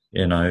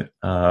 None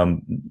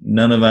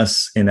of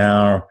us in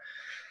our,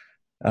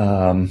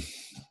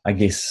 I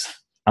guess,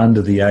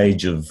 under the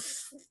age of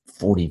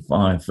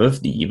 45,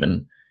 50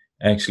 even,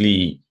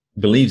 actually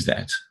believes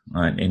that,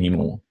 right,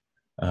 anymore,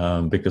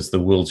 because the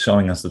world's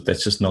showing us that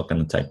that's just not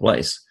going to take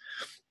place.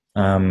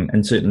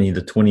 And certainly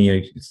the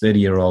 20,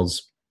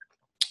 30-year-olds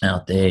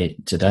out there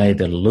today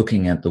that are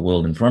looking at the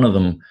world in front of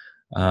them,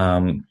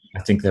 I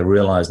think they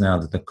realize now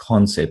that the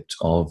concept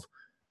of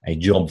a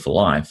job for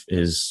life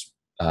is,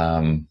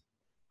 that's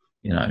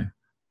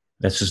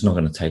just not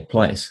going to take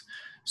place.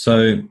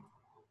 So,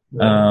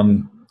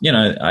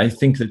 I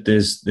think that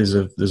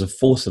there's a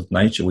force of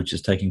nature which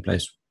is taking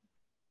place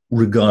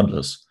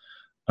regardless.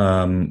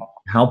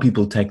 How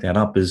people take that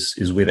up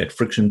is where that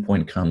friction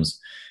point comes.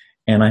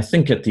 And I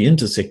think at the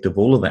intersect of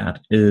all of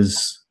that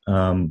is,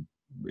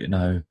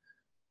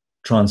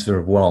 transfer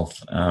of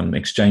wealth,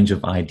 exchange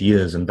of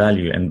ideas and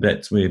value, and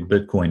that's where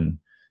Bitcoin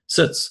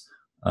sits.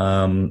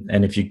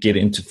 And if you get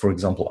into, for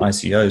example,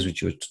 ICOs,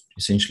 which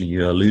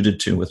you alluded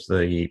to with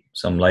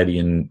some lady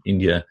in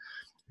India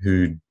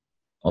who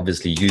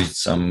obviously used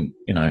some,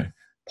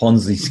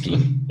 Ponzi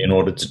scheme in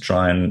order to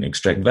try and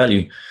extract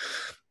value,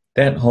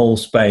 that whole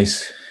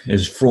space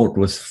is fraught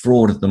with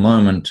fraud at the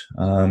moment.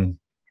 And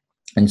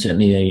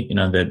certainly,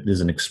 that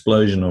there's an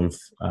explosion of,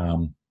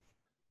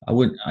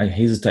 I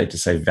hesitate to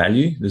say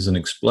value. There's an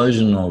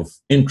explosion of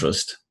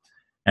interest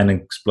and an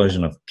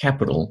explosion of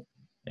capital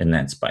in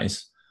that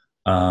space.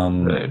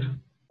 Right.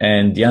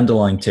 And the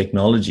underlying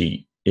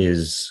technology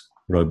is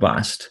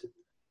robust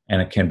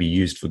and it can be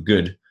used for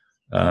good.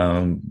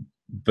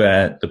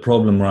 But the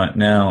problem right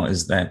now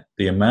is that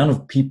the amount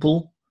of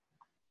people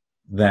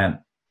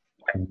that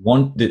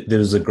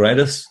there's a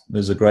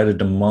greater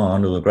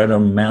demand, or a greater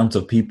amount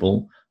of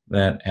people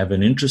that have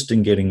an interest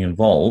in getting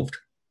involved,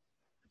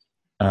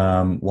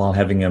 while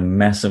having a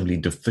massively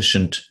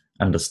deficient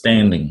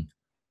understanding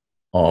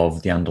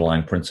of the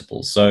underlying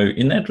principles. So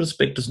in that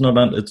respect, it's not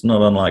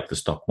unlike the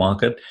stock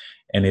market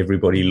and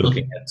everybody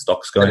looking at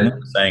stocks going up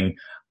saying,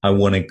 I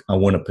want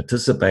to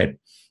participate,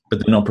 but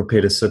they're not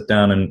prepared to sit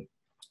down and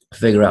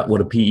figure out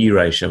what a PE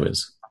ratio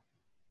is,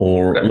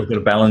 or look at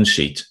a balance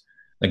sheet.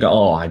 They go,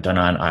 oh, I don't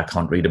know, I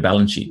can't read a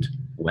balance sheet.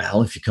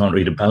 Well, if you can't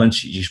read a balance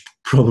sheet, you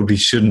probably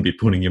shouldn't be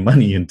putting your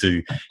money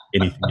into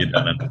anything you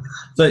don't know.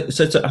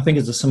 So I think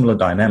it's a similar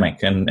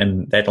dynamic, and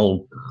it's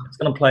going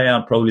to play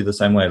out probably the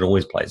same way it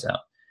always plays out.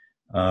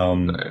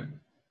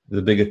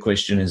 The bigger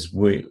question is,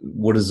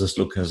 what does this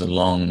look as a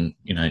long,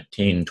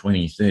 10,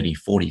 20, 30,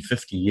 40,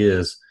 50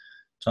 years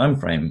time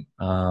frame?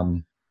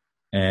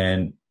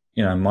 And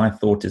my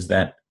thought is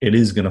that it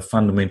is going to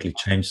fundamentally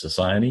change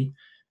society.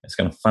 It's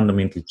going to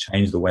fundamentally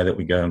change the way that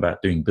we go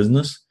about doing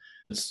business.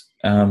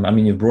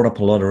 You've brought up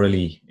a lot of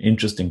really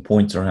interesting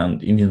points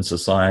around Indian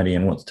society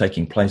and what's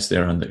taking place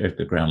there at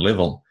the ground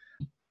level.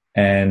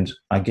 And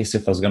I guess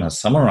if I was going to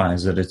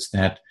summarize it, it's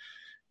that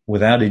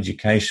without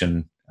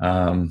education,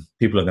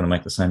 people are going to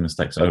make the same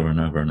mistakes over and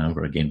over and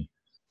over again.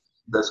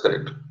 That's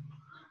correct.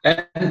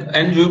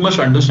 And you must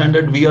understand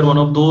that we are one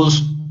of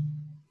those,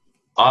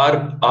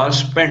 our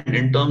spend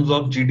in terms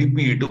of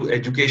GDP to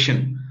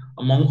education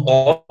among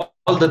all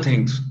the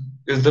things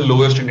is the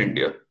lowest in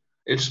India.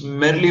 It's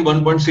merely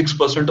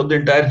 1.6% of the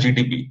entire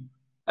GDP.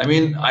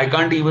 I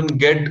can't even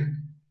get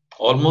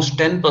almost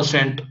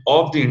 10%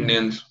 of the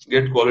Indians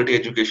get quality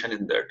education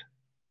in that.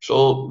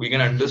 So we can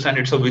understand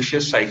it's a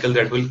vicious cycle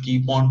that will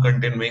keep on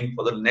continuing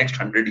for the next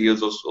 100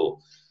 years or so.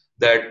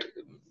 That's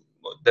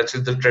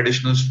the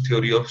traditional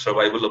theory of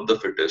survival of the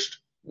fittest.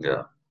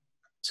 Yeah.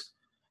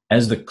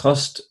 As the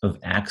cost of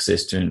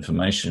access to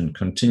information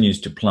continues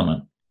to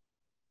plummet,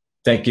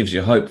 that gives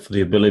you hope for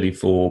the ability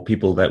for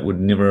people that would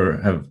never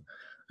have,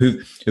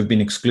 who've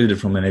been excluded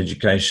from an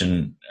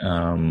education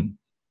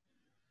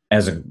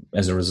as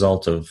a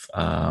result of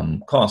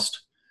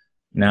cost,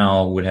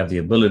 now would have the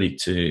ability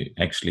to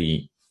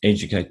actually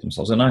educate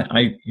themselves. And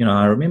I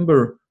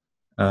remember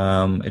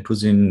it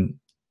was in,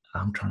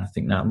 I'm trying to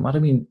think now, it might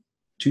have been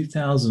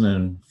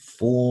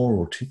 2004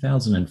 or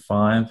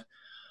 2005.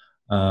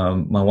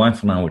 My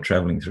wife and I were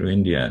traveling through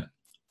India.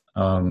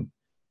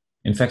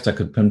 In fact, I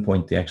could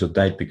pinpoint the actual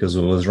date because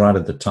it was right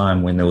at the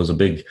time when there was a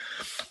big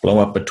blow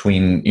up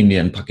between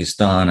India and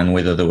Pakistan, and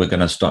whether they were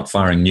going to start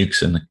firing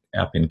nukes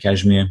up in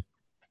Kashmir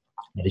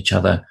at each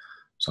other.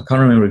 So I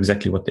can't remember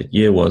exactly what that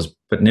year was,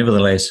 but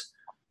nevertheless,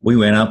 we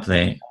went up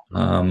there,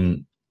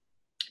 and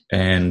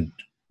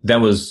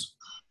that was,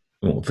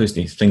 well,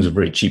 firstly, things were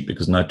very cheap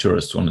because no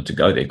tourists wanted to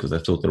go there because they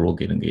thought they were all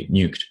going to get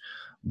nuked.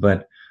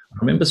 But I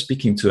remember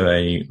speaking to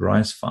a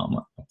rice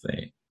farmer up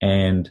there,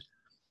 and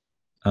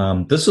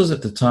this was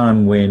at the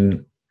time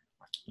when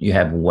you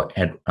had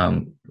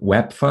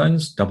WAP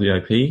phones,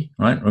 WAP,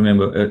 right?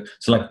 Remember,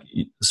 so like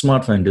the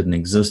smartphone didn't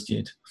exist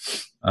yet,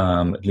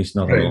 at least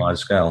not on a large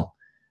scale.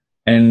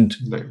 And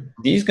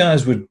these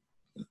guys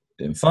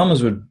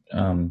farmers would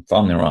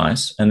farm their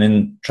rice, and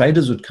then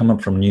traders would come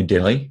up from New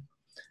Delhi,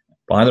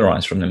 buy the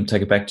rice from them,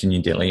 take it back to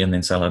New Delhi, and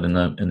then sell it in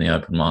the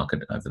open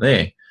market over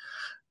there.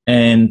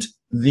 And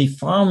the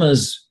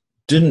farmers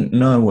didn't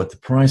know what the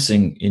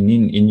pricing in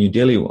New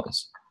Delhi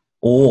was.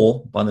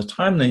 Or by the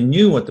time they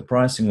knew what the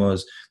pricing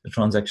was, the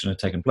transaction had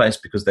taken place,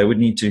 because they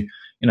would need to,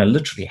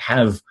 literally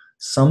have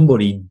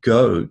somebody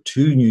go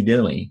to New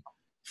Delhi,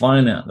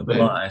 find out the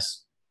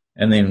price,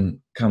 and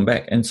then come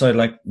back. And so,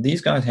 like,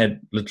 these guys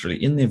had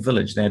literally in their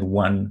village, they had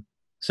one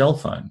cell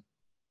phone.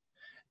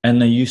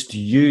 And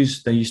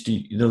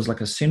there was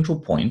like a central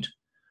point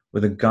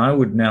where the guy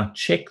would now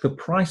check the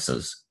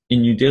prices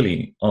in New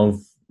Delhi of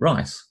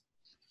rice.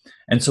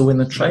 And so when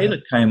the trader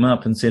came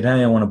up and said,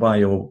 hey, I want to buy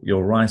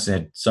your rice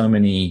at so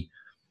many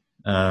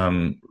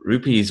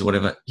rupees or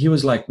whatever, he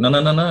was like, no,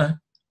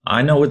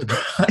 I know what the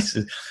price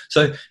is.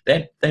 So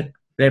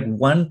that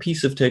one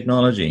piece of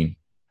technology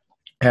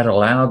had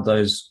allowed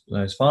those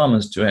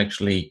farmers to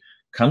actually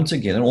come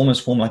together,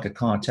 almost form like a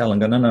cartel,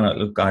 and go, no,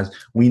 look, guys,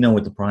 we know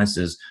what the price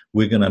is.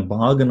 We're going to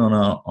bargain on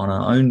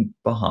our own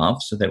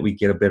behalf so that we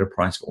get a better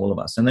price for all of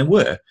us. And they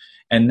were.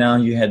 And now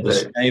you had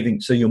the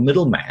saving. So your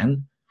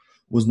middleman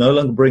was no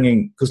longer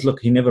bringing, because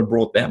look, he never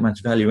brought that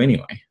much value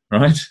anyway,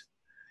 right?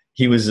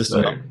 He was just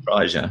an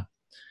arbitrager.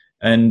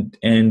 And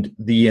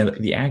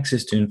the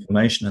access to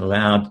information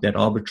allowed that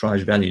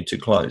arbitrage value to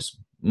close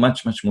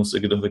much, much more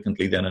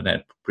significantly than it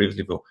had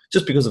previously before,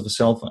 just because of a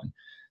cell phone.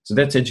 So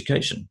that's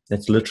education.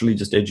 That's literally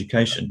just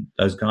education.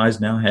 Those guys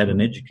now had an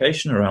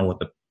education around what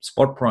the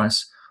spot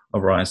price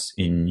of rice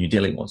in New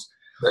Delhi was.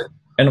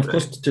 And of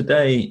course,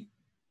 today,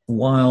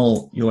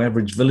 while your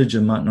average villager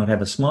might not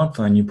have a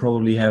smartphone, you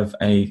probably have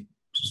a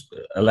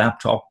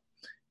laptop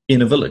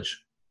in a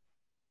village,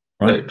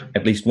 right?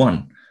 At least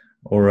one,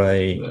 or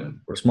a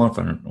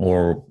smartphone,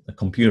 or a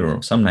computer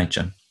of some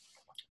nature.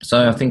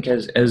 So I think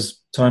as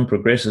time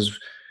progresses,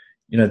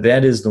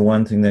 that is the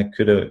one thing that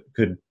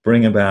could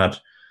bring about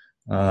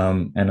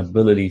an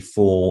ability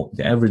for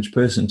the average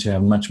person to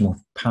have much more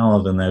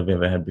power than they've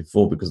ever had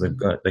before, because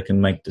they can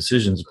make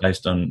decisions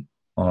based on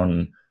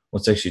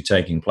what's actually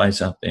taking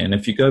place out there. And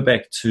if you go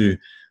back to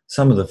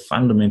some of the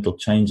fundamental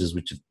changes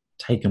which have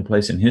taken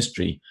place in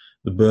history,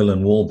 the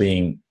Berlin Wall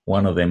being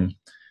one of them,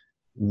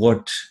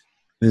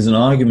 there's an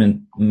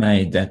argument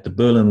made that the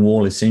Berlin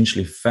Wall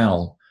essentially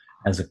fell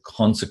as a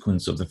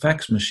consequence of the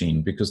fax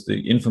machine, because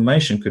the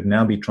information could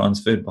now be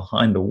transferred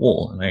behind a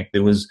wall. Like,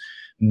 there was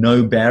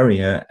no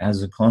barrier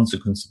as a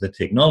consequence of the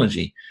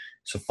technology.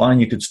 So fine,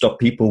 you could stop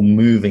people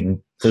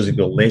moving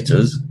physical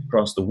letters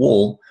across the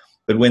wall,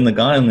 but when the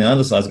guy on the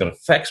other side's got a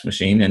fax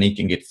machine and he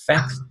can get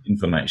fax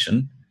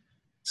information,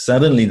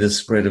 suddenly the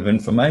spread of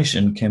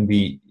information can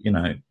be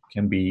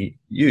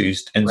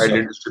used. And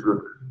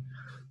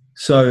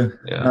so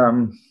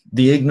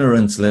the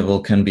ignorance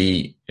level can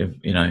be,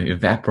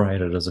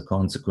 evaporated as a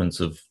consequence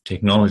of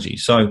technology.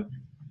 So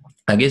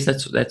I guess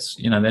that's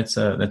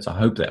a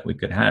hope that we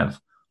could have.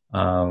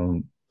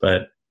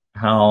 But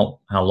how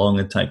long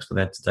it takes for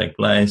that to take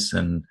place,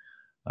 and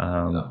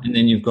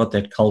then you've got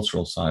that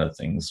cultural side of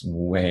things,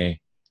 where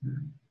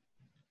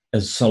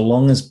so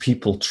long as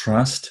people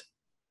trust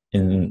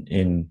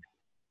in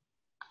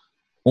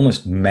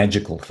almost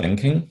magical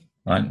thinking,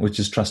 right, which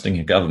is trusting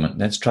your government,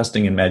 that's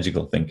trusting in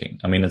magical thinking.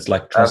 I mean, it's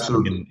like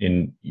trusting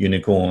in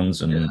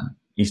unicorns and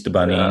Easter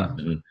bunnies,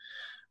 and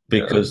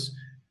because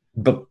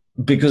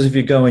if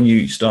you go and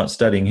you start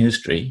studying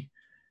history,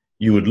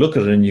 you would look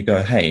at it and you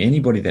go, hey,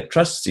 anybody that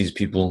trusts these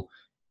people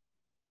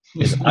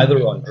is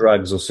either on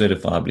drugs or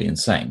certifiably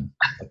insane.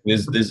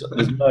 There's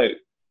no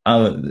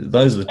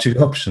those are the two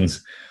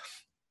options.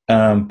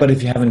 But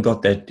if you haven't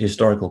got that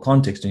historical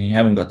context and you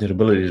haven't got that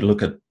ability to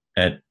look at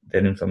that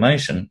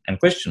information and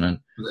question it,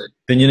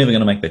 then you're never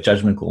going to make that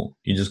judgment call.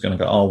 You're just going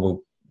to go, oh,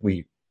 well,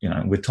 we're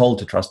told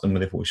to trust them,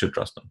 therefore we should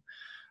trust them.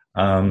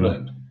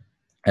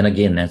 And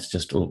again, that's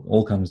just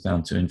all comes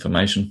down to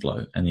information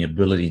flow and the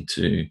ability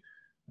to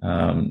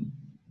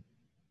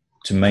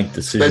make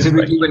decisions.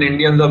 Specifically, when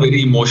Indians are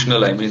very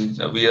emotional, I mean,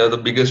 we are the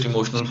biggest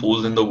emotional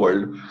fools in the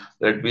world,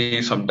 that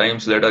we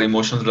sometimes let our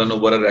emotions run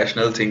over our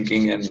rational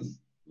thinking, and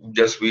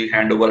just we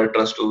hand over our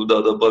trust to the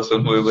other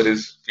person, whoever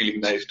is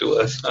feeling nice to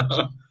us.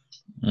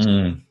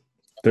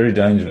 Very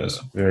dangerous,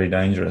 very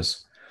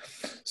dangerous.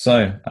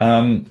 So,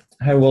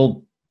 hey,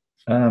 well,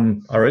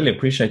 I really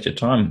appreciate your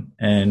time,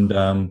 and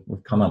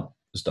we've come up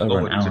just over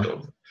an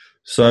hour.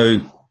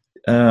 So,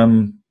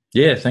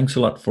 thanks a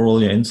lot for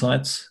all your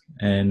insights,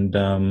 and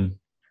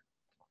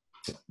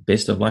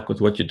best of luck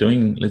with what you're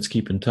doing. Let's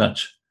keep in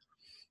touch.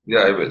 Yeah,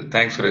 I will.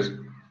 Thanks, Chris.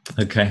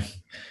 Okay.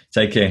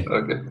 Take care.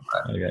 Okay.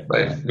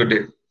 Bye. Good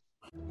day.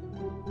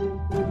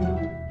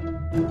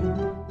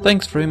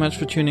 Thanks very much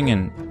for tuning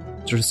in.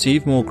 To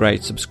receive more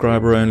great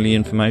subscriber-only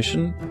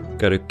information,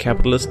 go to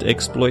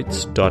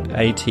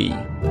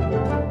capitalistexploits.at.